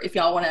share if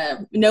y'all want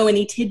to know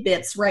any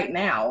tidbits right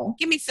now.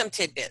 Give me some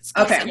tidbits.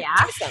 Okay.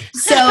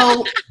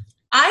 So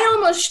I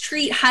almost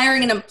treat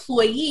hiring an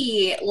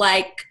employee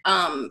like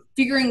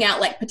figuring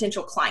out like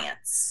potential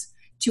clients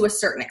to a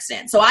certain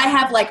extent. So I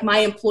have like my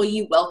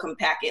employee welcome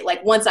packet,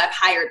 like once I've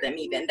hired them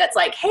even, that's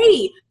like,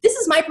 hey, this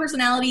is my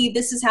personality.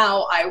 This is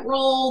how I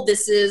roll.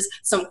 This is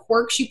some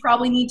quirks you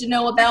probably need to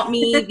know about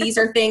me. These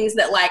are things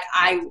that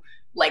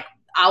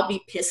I'll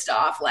be pissed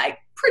off, like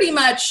pretty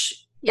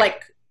much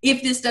like,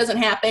 if this doesn't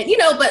happen,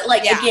 but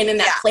like, again, in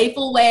that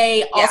playful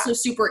way, also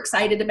super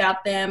excited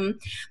about them.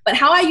 But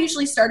how I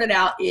usually start it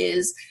out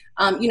is,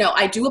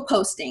 I do a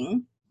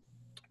posting.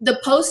 The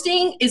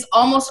posting is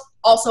almost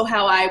also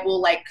how I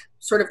will like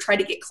sort of try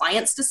to get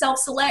clients to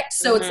self-select.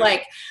 So it's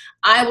like,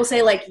 I will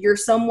say like, you're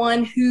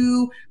someone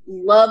who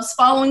loves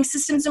following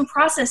systems and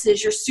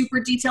processes. You're super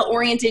detail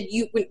oriented.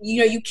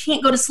 You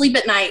can't go to sleep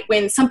at night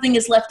when something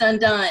is left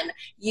undone.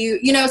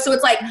 So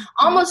it's like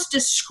almost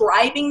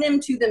describing them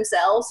to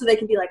themselves so they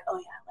can be like, oh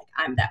yeah, like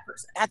I'm that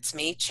person. That's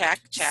me.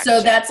 Check.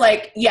 So that's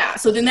like,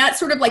 so then that's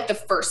sort of like the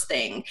first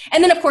thing.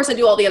 And then of course I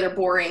do all the other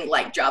boring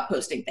like job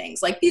posting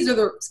things. Like these are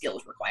the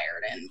skills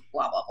required and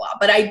blah, blah, blah.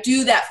 But I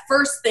do that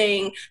first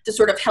thing to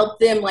sort of help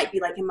them like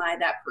be like, am I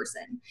that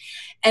person?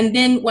 And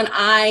then when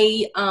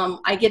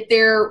I get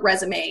their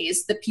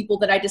resumes, the people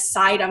that I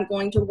decide I'm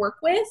going to work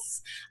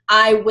with,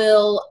 I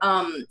will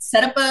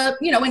set up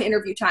an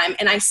interview time,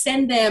 and I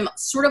send them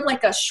sort of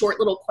like a short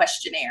little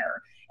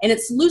questionnaire. And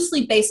it's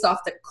loosely based off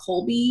the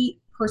Kolbe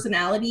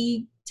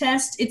personality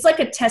test. It's like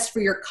a test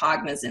for your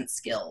cognizant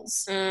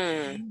skills.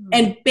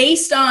 And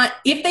based on,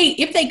 if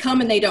they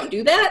come and they don't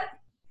do that,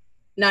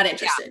 not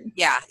interested.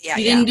 Yeah. You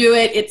didn't do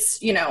it.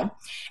 It's,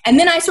 and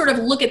then I sort of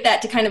look at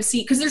that to kind of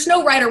see, because there's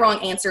no right or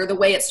wrong answer. The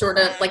way it's sort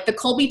of like the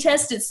Kolbe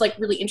test, it's like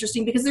really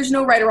interesting because there's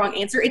no right or wrong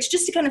answer. It's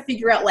just to kind of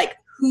figure out like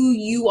who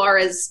you are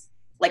as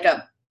like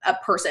a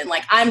person.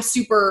 Like I'm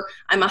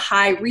a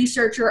high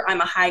researcher. I'm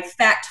a high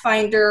fact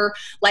finder.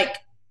 Like,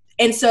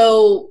 and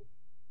so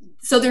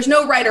there's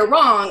no right or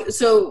wrong.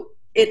 So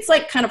it's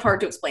like kind of hard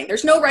to explain.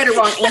 There's no right or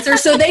wrong answer.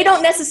 So they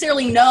don't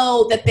necessarily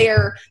know that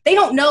they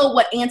don't know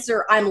what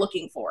answer I'm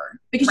looking for,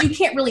 because you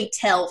can't really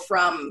tell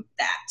from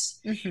that.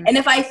 And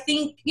if I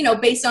think,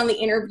 based on the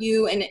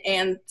interview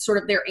and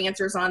sort of their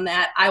answers on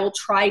that, I will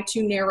try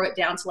to narrow it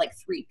down to like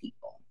 3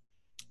 people.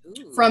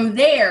 From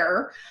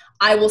there,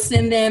 I will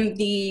send them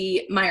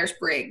the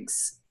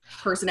Myers-Briggs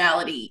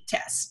personality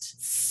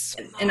test.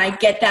 And I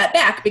get that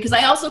back because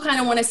I also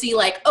kind of want to see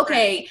like,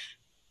 okay,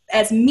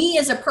 as me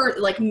as a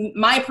like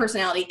my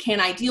personality, can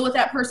I deal with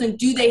that person?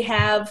 Do they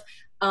have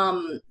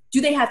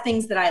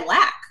things that I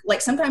lack?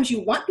 Like sometimes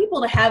you want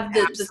people to have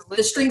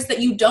the strengths that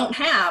you don't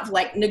have,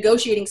 like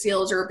negotiating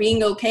skills or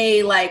being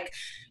okay, like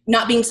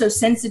not being so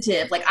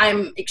sensitive. Like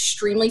I'm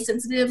extremely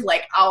sensitive.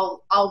 Like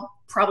I'll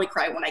probably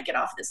cry when I get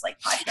off this like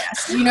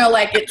podcast,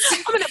 like it's,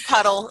 I'm going to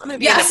puddle. I'm going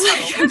to be in a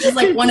puddle. I'm just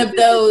like one of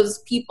those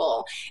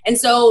people. And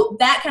so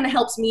that kind of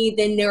helps me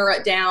then narrow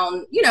it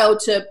down,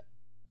 to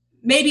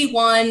maybe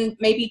 1,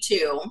 maybe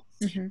 2.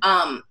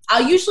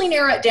 I'll usually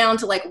narrow it down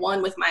to like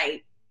 1 with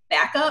my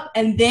backup,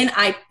 and then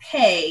I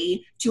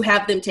pay to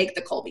have them take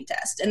the Kolbe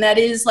test. And that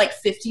is like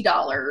 $50.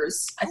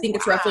 I think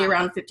it's roughly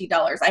around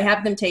 $50. I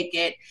have them take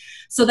it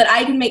so that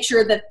I can make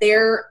sure that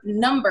their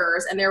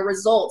numbers and their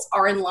results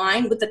are in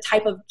line with the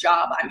type of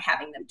job I'm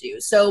having them do.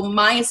 So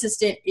my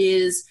assistant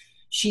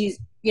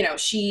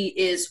she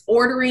is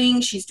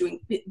ordering, she's doing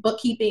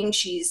bookkeeping,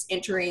 she's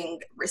entering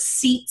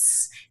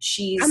receipts,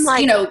 she's,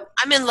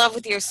 I'm in love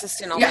with your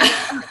assistant already.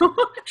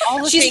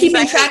 Yeah. She's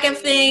keeping track of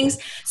things.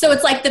 So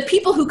it's like the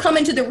people who come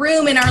into the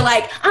room and are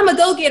like, I'm a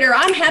go-getter,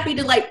 I'm happy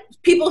to like,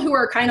 people who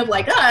are kind of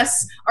like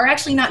us are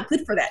actually not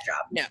good for that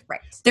job. No.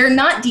 Right. They're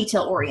not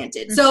detail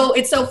oriented. So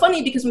it's so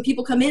funny because when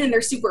people come in and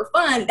they're super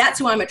fun, that's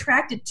who I'm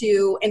attracted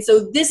to. And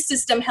so this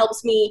system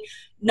helps me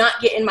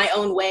not get in my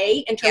own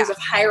way in terms of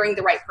hiring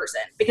the right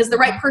person, because the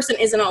right person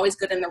isn't always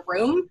good in the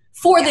room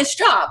for this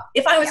job.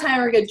 If I was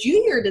hiring a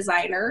junior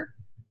designer,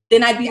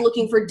 then I'd be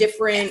looking for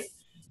different,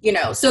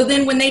 so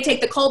then when they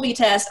take the Kolbe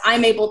test,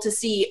 I'm able to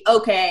see,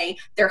 okay,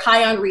 they're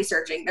high on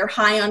researching, they're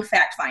high on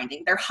fact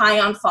finding, they're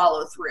high on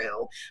follow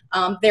through,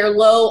 they're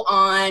low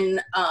on,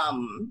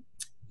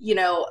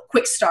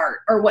 quick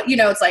start or what,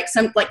 it's like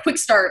some like quick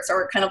starts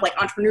or kind of like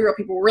entrepreneurial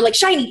people were like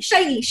shiny. It's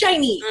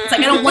like,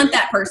 I don't want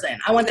that person.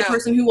 I want the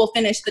person who will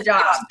finish the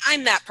job.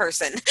 I'm that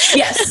person.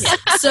 Yes.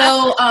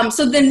 So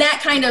then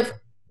that kind of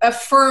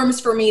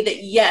affirms for me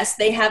that yes,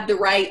 they have the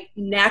right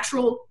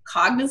natural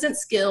cognizant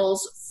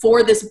skills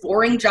for this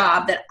boring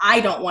job that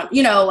I don't want,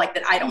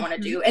 that I don't want to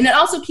do. And it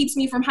also keeps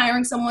me from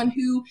hiring someone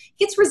who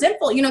gets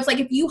resentful. It's like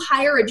if you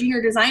hire a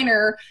junior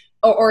designer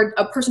or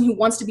a person who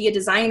wants to be a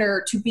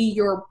designer to be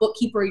your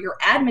bookkeeper, your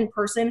admin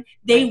person,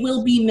 they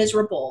will be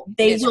miserable.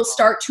 They will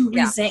start to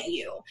resent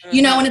you,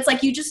 and it's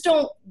like, you just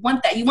don't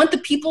want that. You want the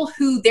people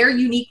who their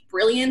unique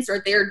brilliance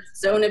or their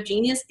zone of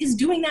genius is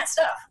doing that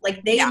stuff.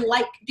 Like they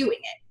like doing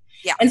it.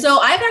 Yeah. And so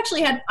I've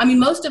actually had,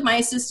 most of my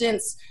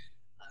assistants,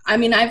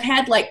 I've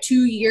had like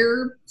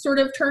 2-year sort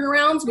of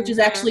turnarounds, which is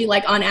actually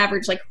like on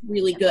average, like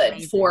really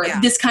good for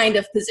this kind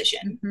of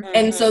position.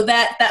 And so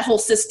that whole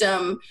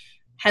system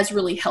has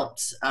really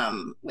helped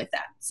with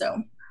that.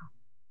 So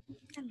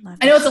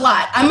I know it's a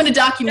lot. I'm going to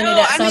document it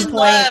at some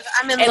point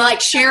and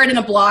like share it in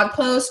a blog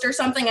post or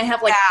something. I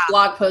have like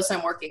blog posts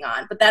I'm working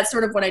on, but that's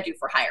sort of what I do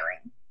for hiring.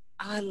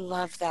 I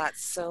love that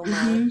so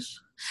much.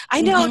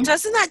 I know.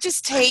 Doesn't that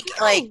just take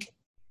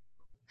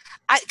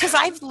because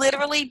I've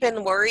literally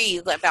been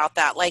worried about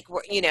that, like,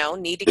 need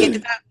to get to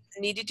that,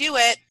 need to do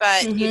it,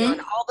 but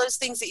and all those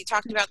things that you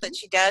talked about that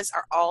she does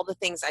are all the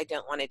things I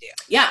don't want to do.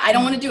 Yeah, I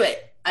don't want to do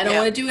it. I don't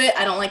want to do it.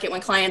 I don't like it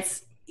when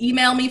clients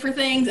email me for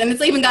things, and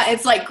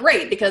it's like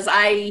great because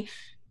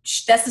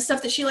that's the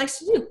stuff that she likes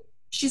to do.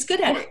 She's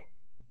good at it,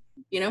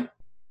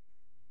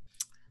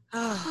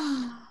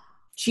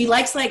 She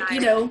likes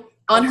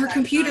on her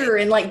computer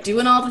and like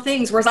doing all the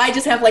things, whereas I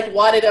just have like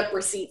wadded up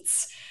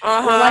receipts.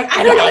 Like,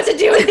 I don't know what to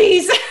do with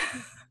these.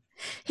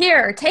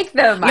 Here, take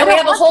them. We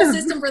have a whole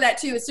system for that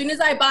too. As soon as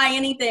I buy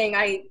anything,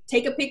 I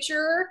take a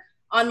picture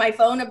on my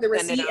phone of the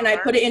receipt, and I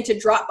put it into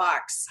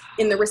Dropbox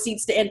in the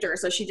receipts to enter.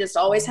 So she just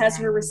always has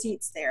her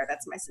receipts there.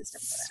 That's my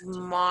system for that.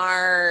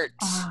 Smart.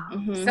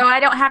 So I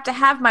don't have to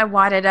have my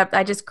wadded up.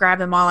 I just grab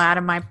them all out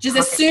of my just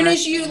as soon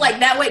as you like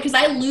that way, because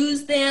I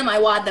lose them, I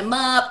wad them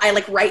up, I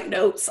like write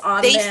notes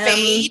on them.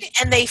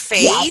 They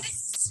fade.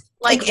 Yes.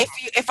 Like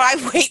if I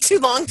wait too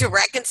long to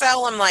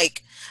reconcile, I'm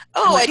like,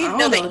 I didn't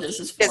know that this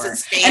is doesn't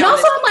stay. And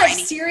also, I'm like,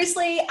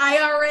 seriously,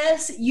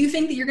 IRS, you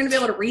think that you're going to be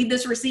able to read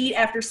this receipt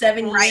after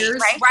 7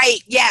 years? Right.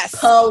 Yes.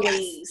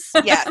 Please.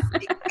 Yes.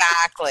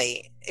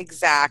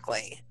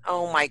 Exactly.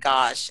 Oh my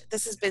gosh,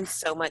 this has been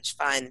so much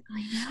fun.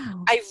 I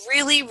know. I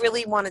really,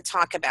 really want to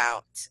talk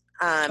about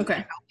how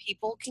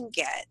people can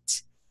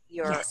get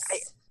your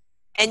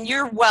and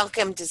you're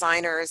welcome,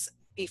 designers.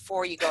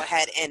 Before you go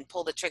ahead and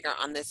pull the trigger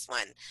on this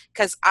one,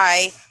 because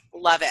I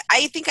love it.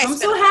 I'm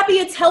so happy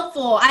it's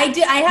helpful. I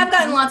have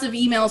gotten lots of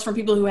emails from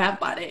people who have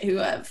bought it, who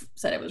have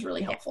said it was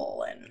really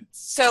helpful. And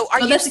so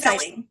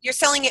you're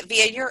selling it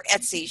via your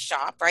Etsy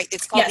shop, right?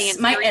 It's called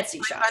my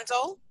Etsy shop.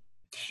 Bundle.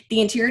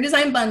 The Interior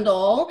Design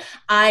Bundle.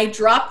 I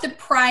dropped the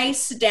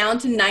price down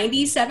to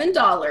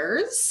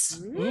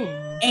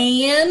 $97.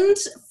 And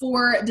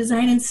for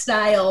Design and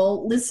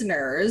Style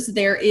listeners,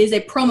 there is a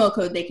promo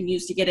code they can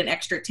use to get an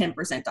extra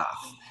 10%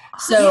 off.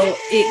 So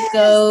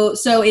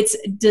it's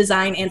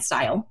Design and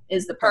Style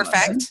is the promo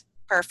code.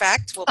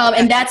 Perfect.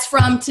 And that's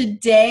from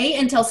today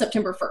until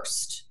September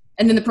 1st.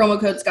 And then the promo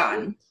code's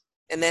gone.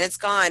 And then it's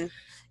gone.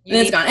 And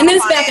then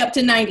it's back up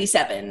to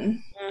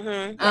 97.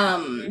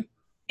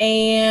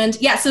 And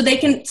so they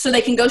can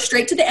go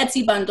straight to the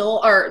Etsy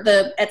bundle or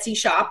the Etsy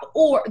shop,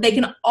 or they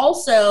can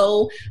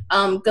also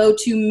go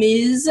to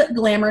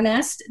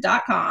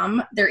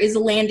MsGlamourNest.com. There is a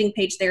landing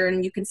page there,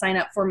 and you can sign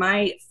up for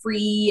my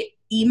free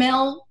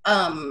email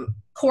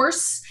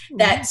course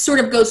that sort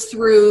of goes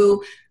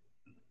through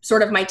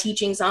sort of my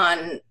teachings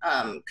on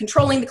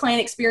controlling the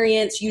client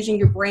experience, using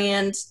your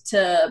brand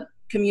to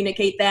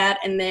communicate that,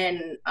 and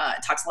then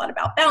it talks a lot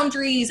about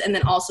boundaries, and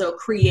then also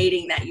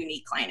creating that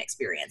unique client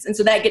experience. And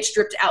so that gets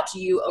stripped out to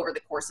you over the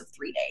course of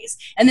 3 days.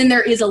 And then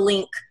there is a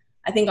link,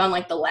 I think, on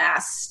like the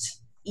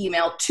last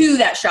email to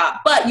that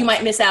shop, but you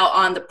might miss out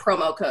on the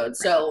promo code.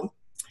 So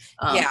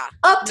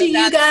up to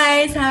you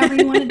guys, however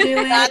you want to do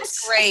it.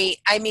 That's great.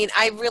 I mean,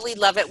 I really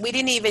love it. We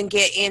didn't even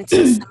get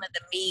into some of the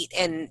meat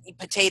and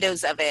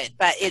potatoes of it,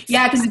 but it's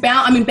because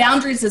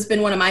boundaries has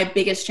been one of my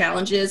biggest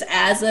challenges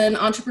as an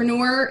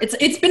entrepreneur.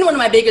 It's been one of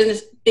my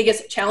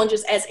biggest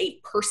challenges as a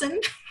person.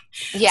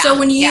 Yeah. So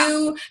when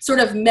you sort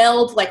of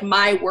meld like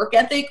my work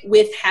ethic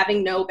with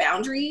having no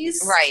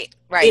boundaries, right,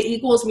 it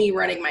equals me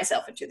running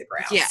myself into the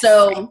ground. Yeah.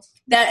 So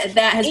that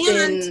has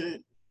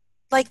been.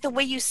 Like the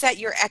way you set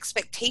your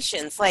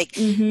expectations, like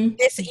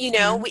this,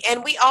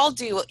 we all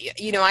do,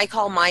 I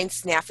call mine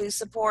snafu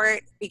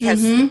support, because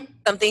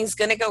something's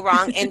going to go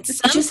wrong. And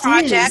some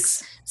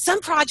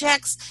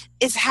projects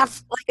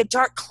have like a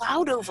dark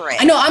cloud over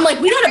it. I know. I'm like,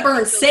 we got to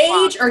burn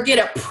sage or get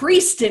a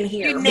priest in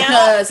here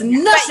because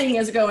nothing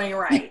is going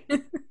right.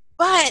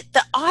 But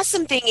the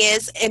awesome thing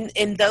is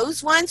in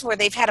those ones where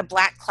they've had a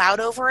black cloud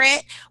over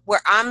it,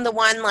 where I'm the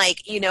one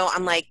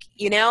I'm like,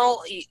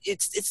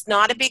 it's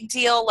not a big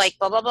deal, like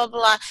blah, blah, blah,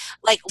 blah.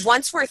 Like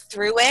once we're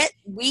through it,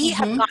 we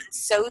have gotten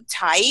so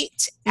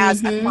tight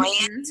as a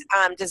client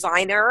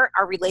designer,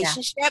 our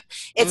relationship.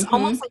 It's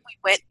almost like we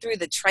went through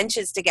the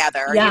trenches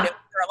together. Yeah.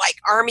 We're like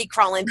army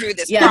crawling through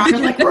this project.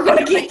 You're like, we're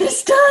going to get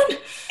this done.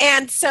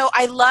 And so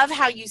I love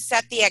how you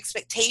set the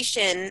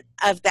expectation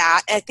of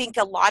that. I think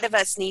a lot of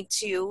us need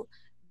to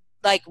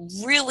like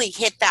really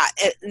hit that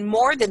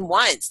more than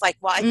once. Like,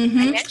 I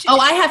mentioned.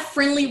 I have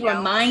friendly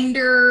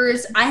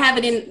reminders. I have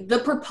it in the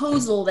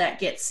proposal that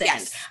gets sent.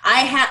 Yes.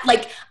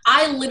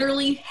 I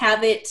literally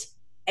have it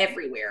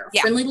everywhere.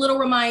 Yeah. Friendly little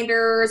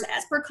reminders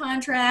as per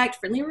contract,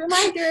 friendly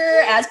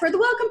reminder as per the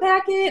welcome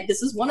packet.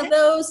 This is one of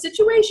those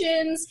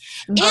situations.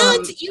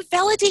 And you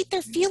validate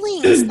their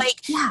feelings.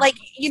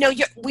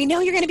 We know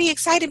you're going to be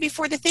excited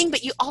before the thing,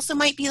 but you also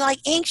might be like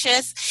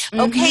anxious.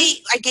 Okay,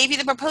 I gave you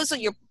the proposal.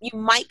 You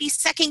might be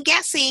second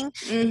guessing.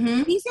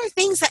 These are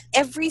things that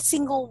every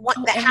single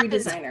one that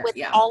happens with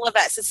all of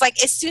us. It's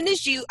like, as soon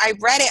as I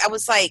read it, I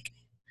was like,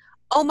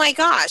 oh my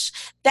gosh,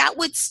 that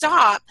would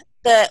stop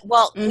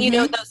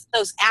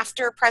those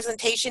after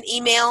presentation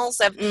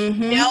emails of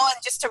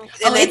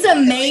it's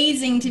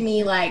amazing to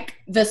me, like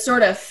the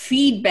sort of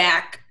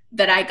feedback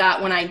that I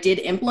got when I did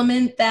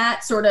implement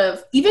that, sort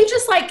of even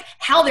just like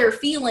how they're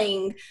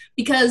feeling,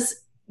 because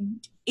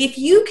if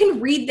you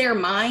can read their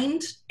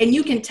mind and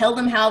you can tell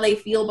them how they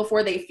feel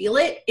before they feel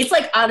it, it's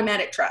like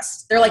automatic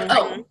trust. They're like,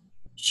 oh,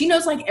 she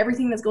knows like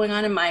everything that's going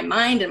on in my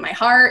mind and my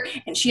heart,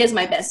 and she has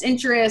my best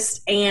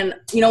interest, and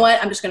you know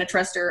what, I'm just going to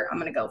trust her. I'm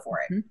going to go for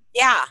it.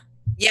 Yeah.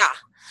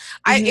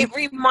 It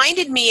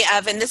reminded me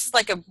of, and this is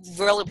like a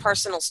really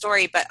personal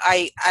story, but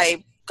I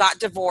got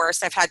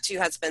divorced. I've had 2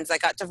 husbands. I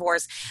got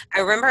divorced.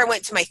 I remember I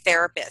went to my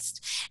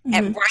therapist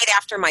right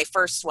after my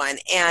first one,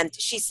 and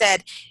she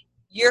said,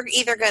 you're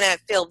either going to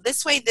feel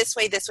this way, this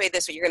way, this way,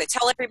 this way. You're going to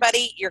tell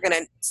everybody. You're going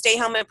to stay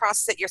home and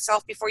process it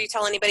yourself before you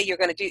tell anybody. You're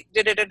going to do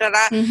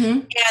da-da-da-da-da.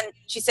 And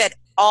she said,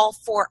 all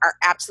 4 are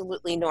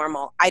absolutely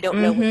normal. I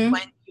don't know which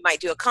one. You might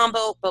do a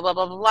combo, blah, blah,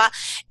 blah, blah, blah.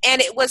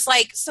 And it was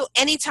like, so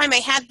anytime I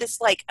had this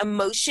like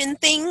emotion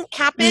thing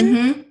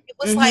happen, it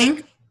was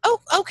like, oh,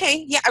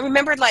 okay. Yeah. I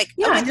remembered like,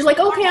 yeah, you're like,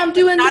 okay, I'm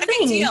doing the thing. Not a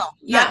big deal.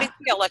 Not a big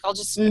deal. Like, I'll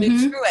just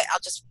move through it. I'll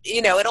just,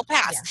 it'll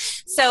pass. Yeah.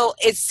 So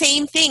it's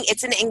same thing.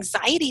 It's an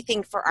anxiety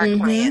thing for our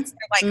clients.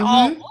 They're like,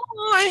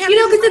 I have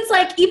because it's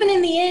like, even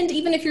in the end,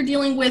 even if you're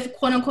dealing with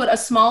quote unquote a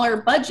smaller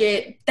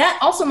budget, that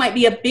also might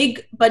be a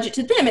big budget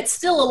to them. It's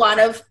still a lot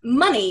of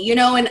money,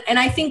 and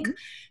I think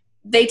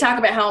they talk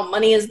about how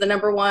money is the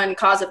number one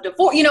cause of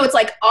divorce. It's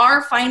like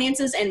our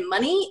finances and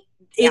money,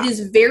 it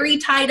is very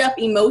tied up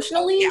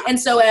emotionally. Yeah. And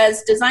so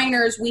as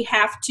designers, we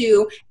have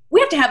to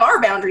have our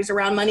boundaries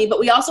around money,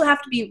 but we also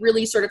have to be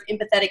really sort of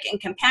empathetic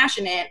and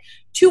compassionate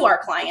to our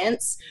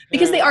clients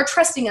because they are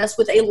trusting us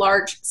with a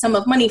large sum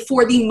of money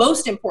for the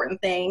most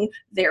important thing,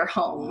 their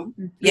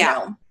home.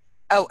 Yeah.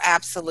 Oh,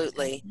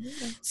 absolutely.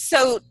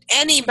 So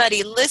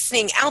anybody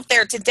listening out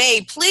there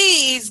today,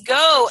 please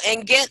go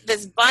and get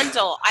this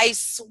bundle. I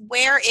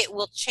swear it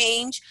will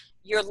change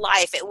your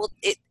life. It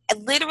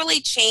literally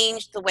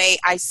changed the way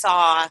I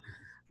saw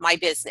my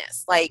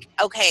business. Like,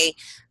 okay,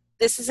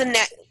 this is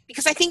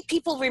because I think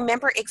people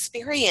remember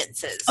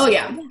experiences. Oh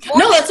yeah.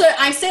 No, that's what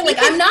I say. Like,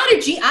 I'm not a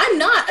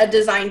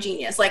design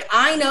genius. Like,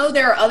 I know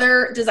there are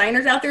other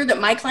designers out there that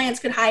my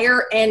clients could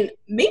hire and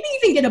maybe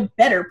even get a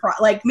better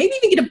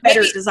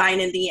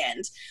design in the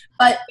end.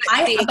 But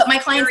my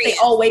clients, they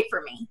all wait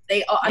for me.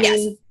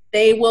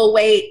 They will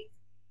wait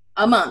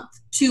a month,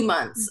 2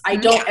 months. I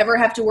don't ever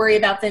have to worry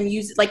about them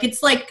using, like,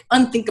 it's like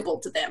unthinkable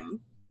to them.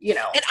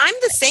 And I'm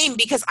the same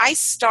because I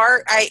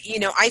start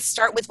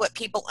with what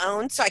people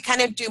own. So I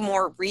kind of do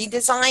more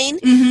redesign.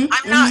 I'm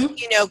not,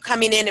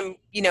 coming in and,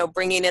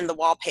 bringing in the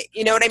wallpaper.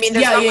 You know what I mean?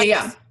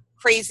 There's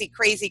crazy.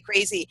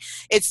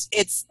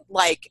 It's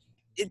like,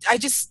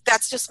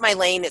 that's just my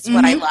lane. It's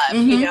what I love,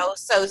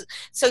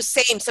 So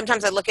same.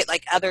 Sometimes I look at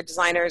like other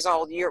designers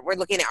we're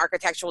looking at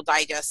Architectural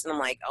Digest and I'm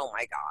like, oh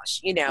my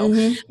gosh,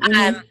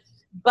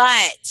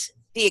 but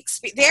they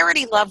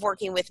already love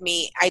working with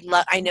me.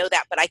 I know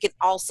that, but I can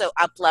also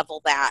up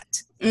level that.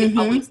 You can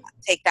always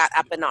take that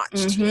up a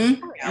notch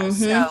too.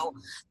 So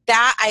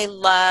that I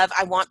love.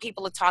 I want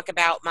people to talk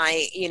about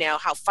my,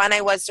 how fun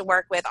I was to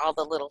work with, all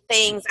the little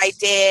things I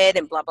did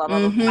and blah, blah,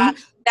 blah, blah, blah.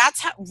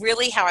 That's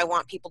really how I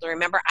want people to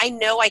remember. I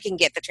know I can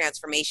get the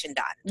transformation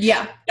done.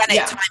 Yeah. Done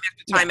it time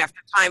after time after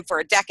time for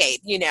a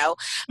decade, so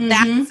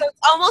it's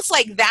almost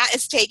like that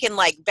is taken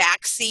like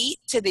backseat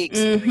to the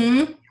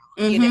experience,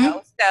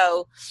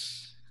 so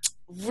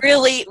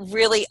really,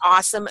 really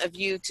awesome of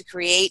you to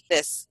create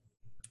this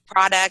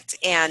product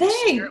and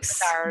share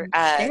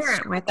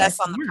it with us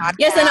on the podcast.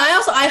 Yes, and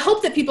I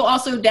hope that people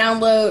also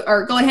download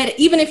or go ahead,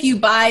 even if you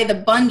buy the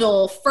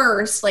bundle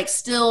first, like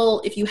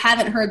still, if you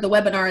haven't heard the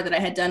webinar that I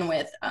had done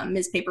with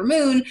Ms. Paper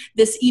Moon,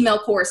 this email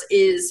course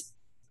is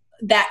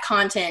that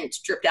content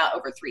dripped out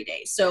over 3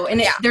 days. So,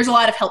 and there's a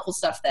lot of helpful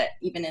stuff that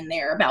even in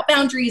there about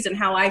boundaries and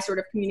how I sort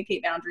of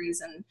communicate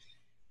boundaries and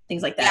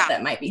things like that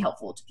that might be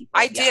helpful to people.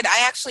 I did.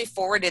 I actually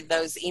forwarded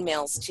those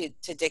emails to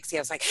Dixie. I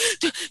was like,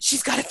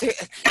 she's got to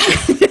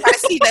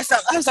see this.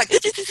 I was like,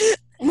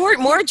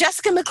 more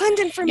Jessica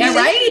McClendon for me. Yeah,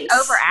 right?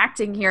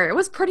 Overacting here. It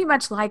was pretty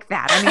much like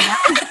that. I mean,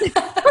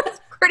 that was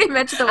pretty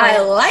much the way. I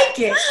like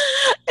it.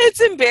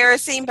 It's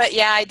embarrassing, but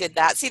yeah, I did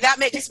that. See, that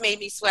just made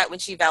me sweat when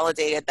she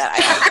validated that. I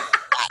did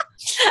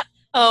that.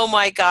 Oh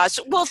my gosh.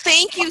 Well,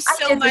 thank you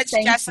so much,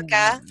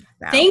 Jessica.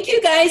 Thank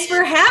you guys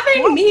for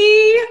having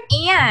me.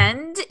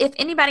 And if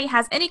anybody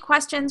has any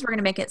questions, we're going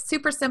to make it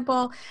super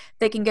simple.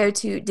 They can go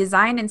to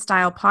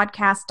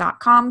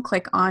designandstylepodcast.com,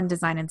 click on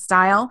Design and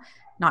Style,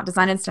 not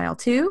Design and Style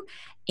 2,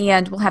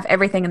 and we'll have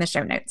everything in the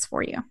show notes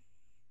for you.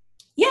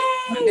 Yay!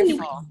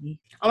 Wonderful.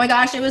 Oh my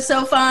gosh, it was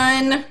so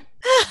fun.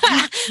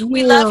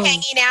 We love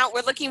hanging out.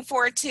 We're looking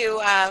forward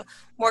to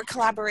more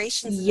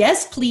collaborations.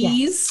 Yes,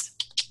 please.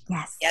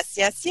 Yes.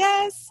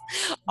 Yes.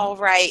 All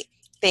right.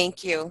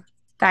 Thank you.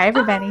 Bye,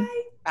 everybody.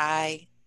 Bye.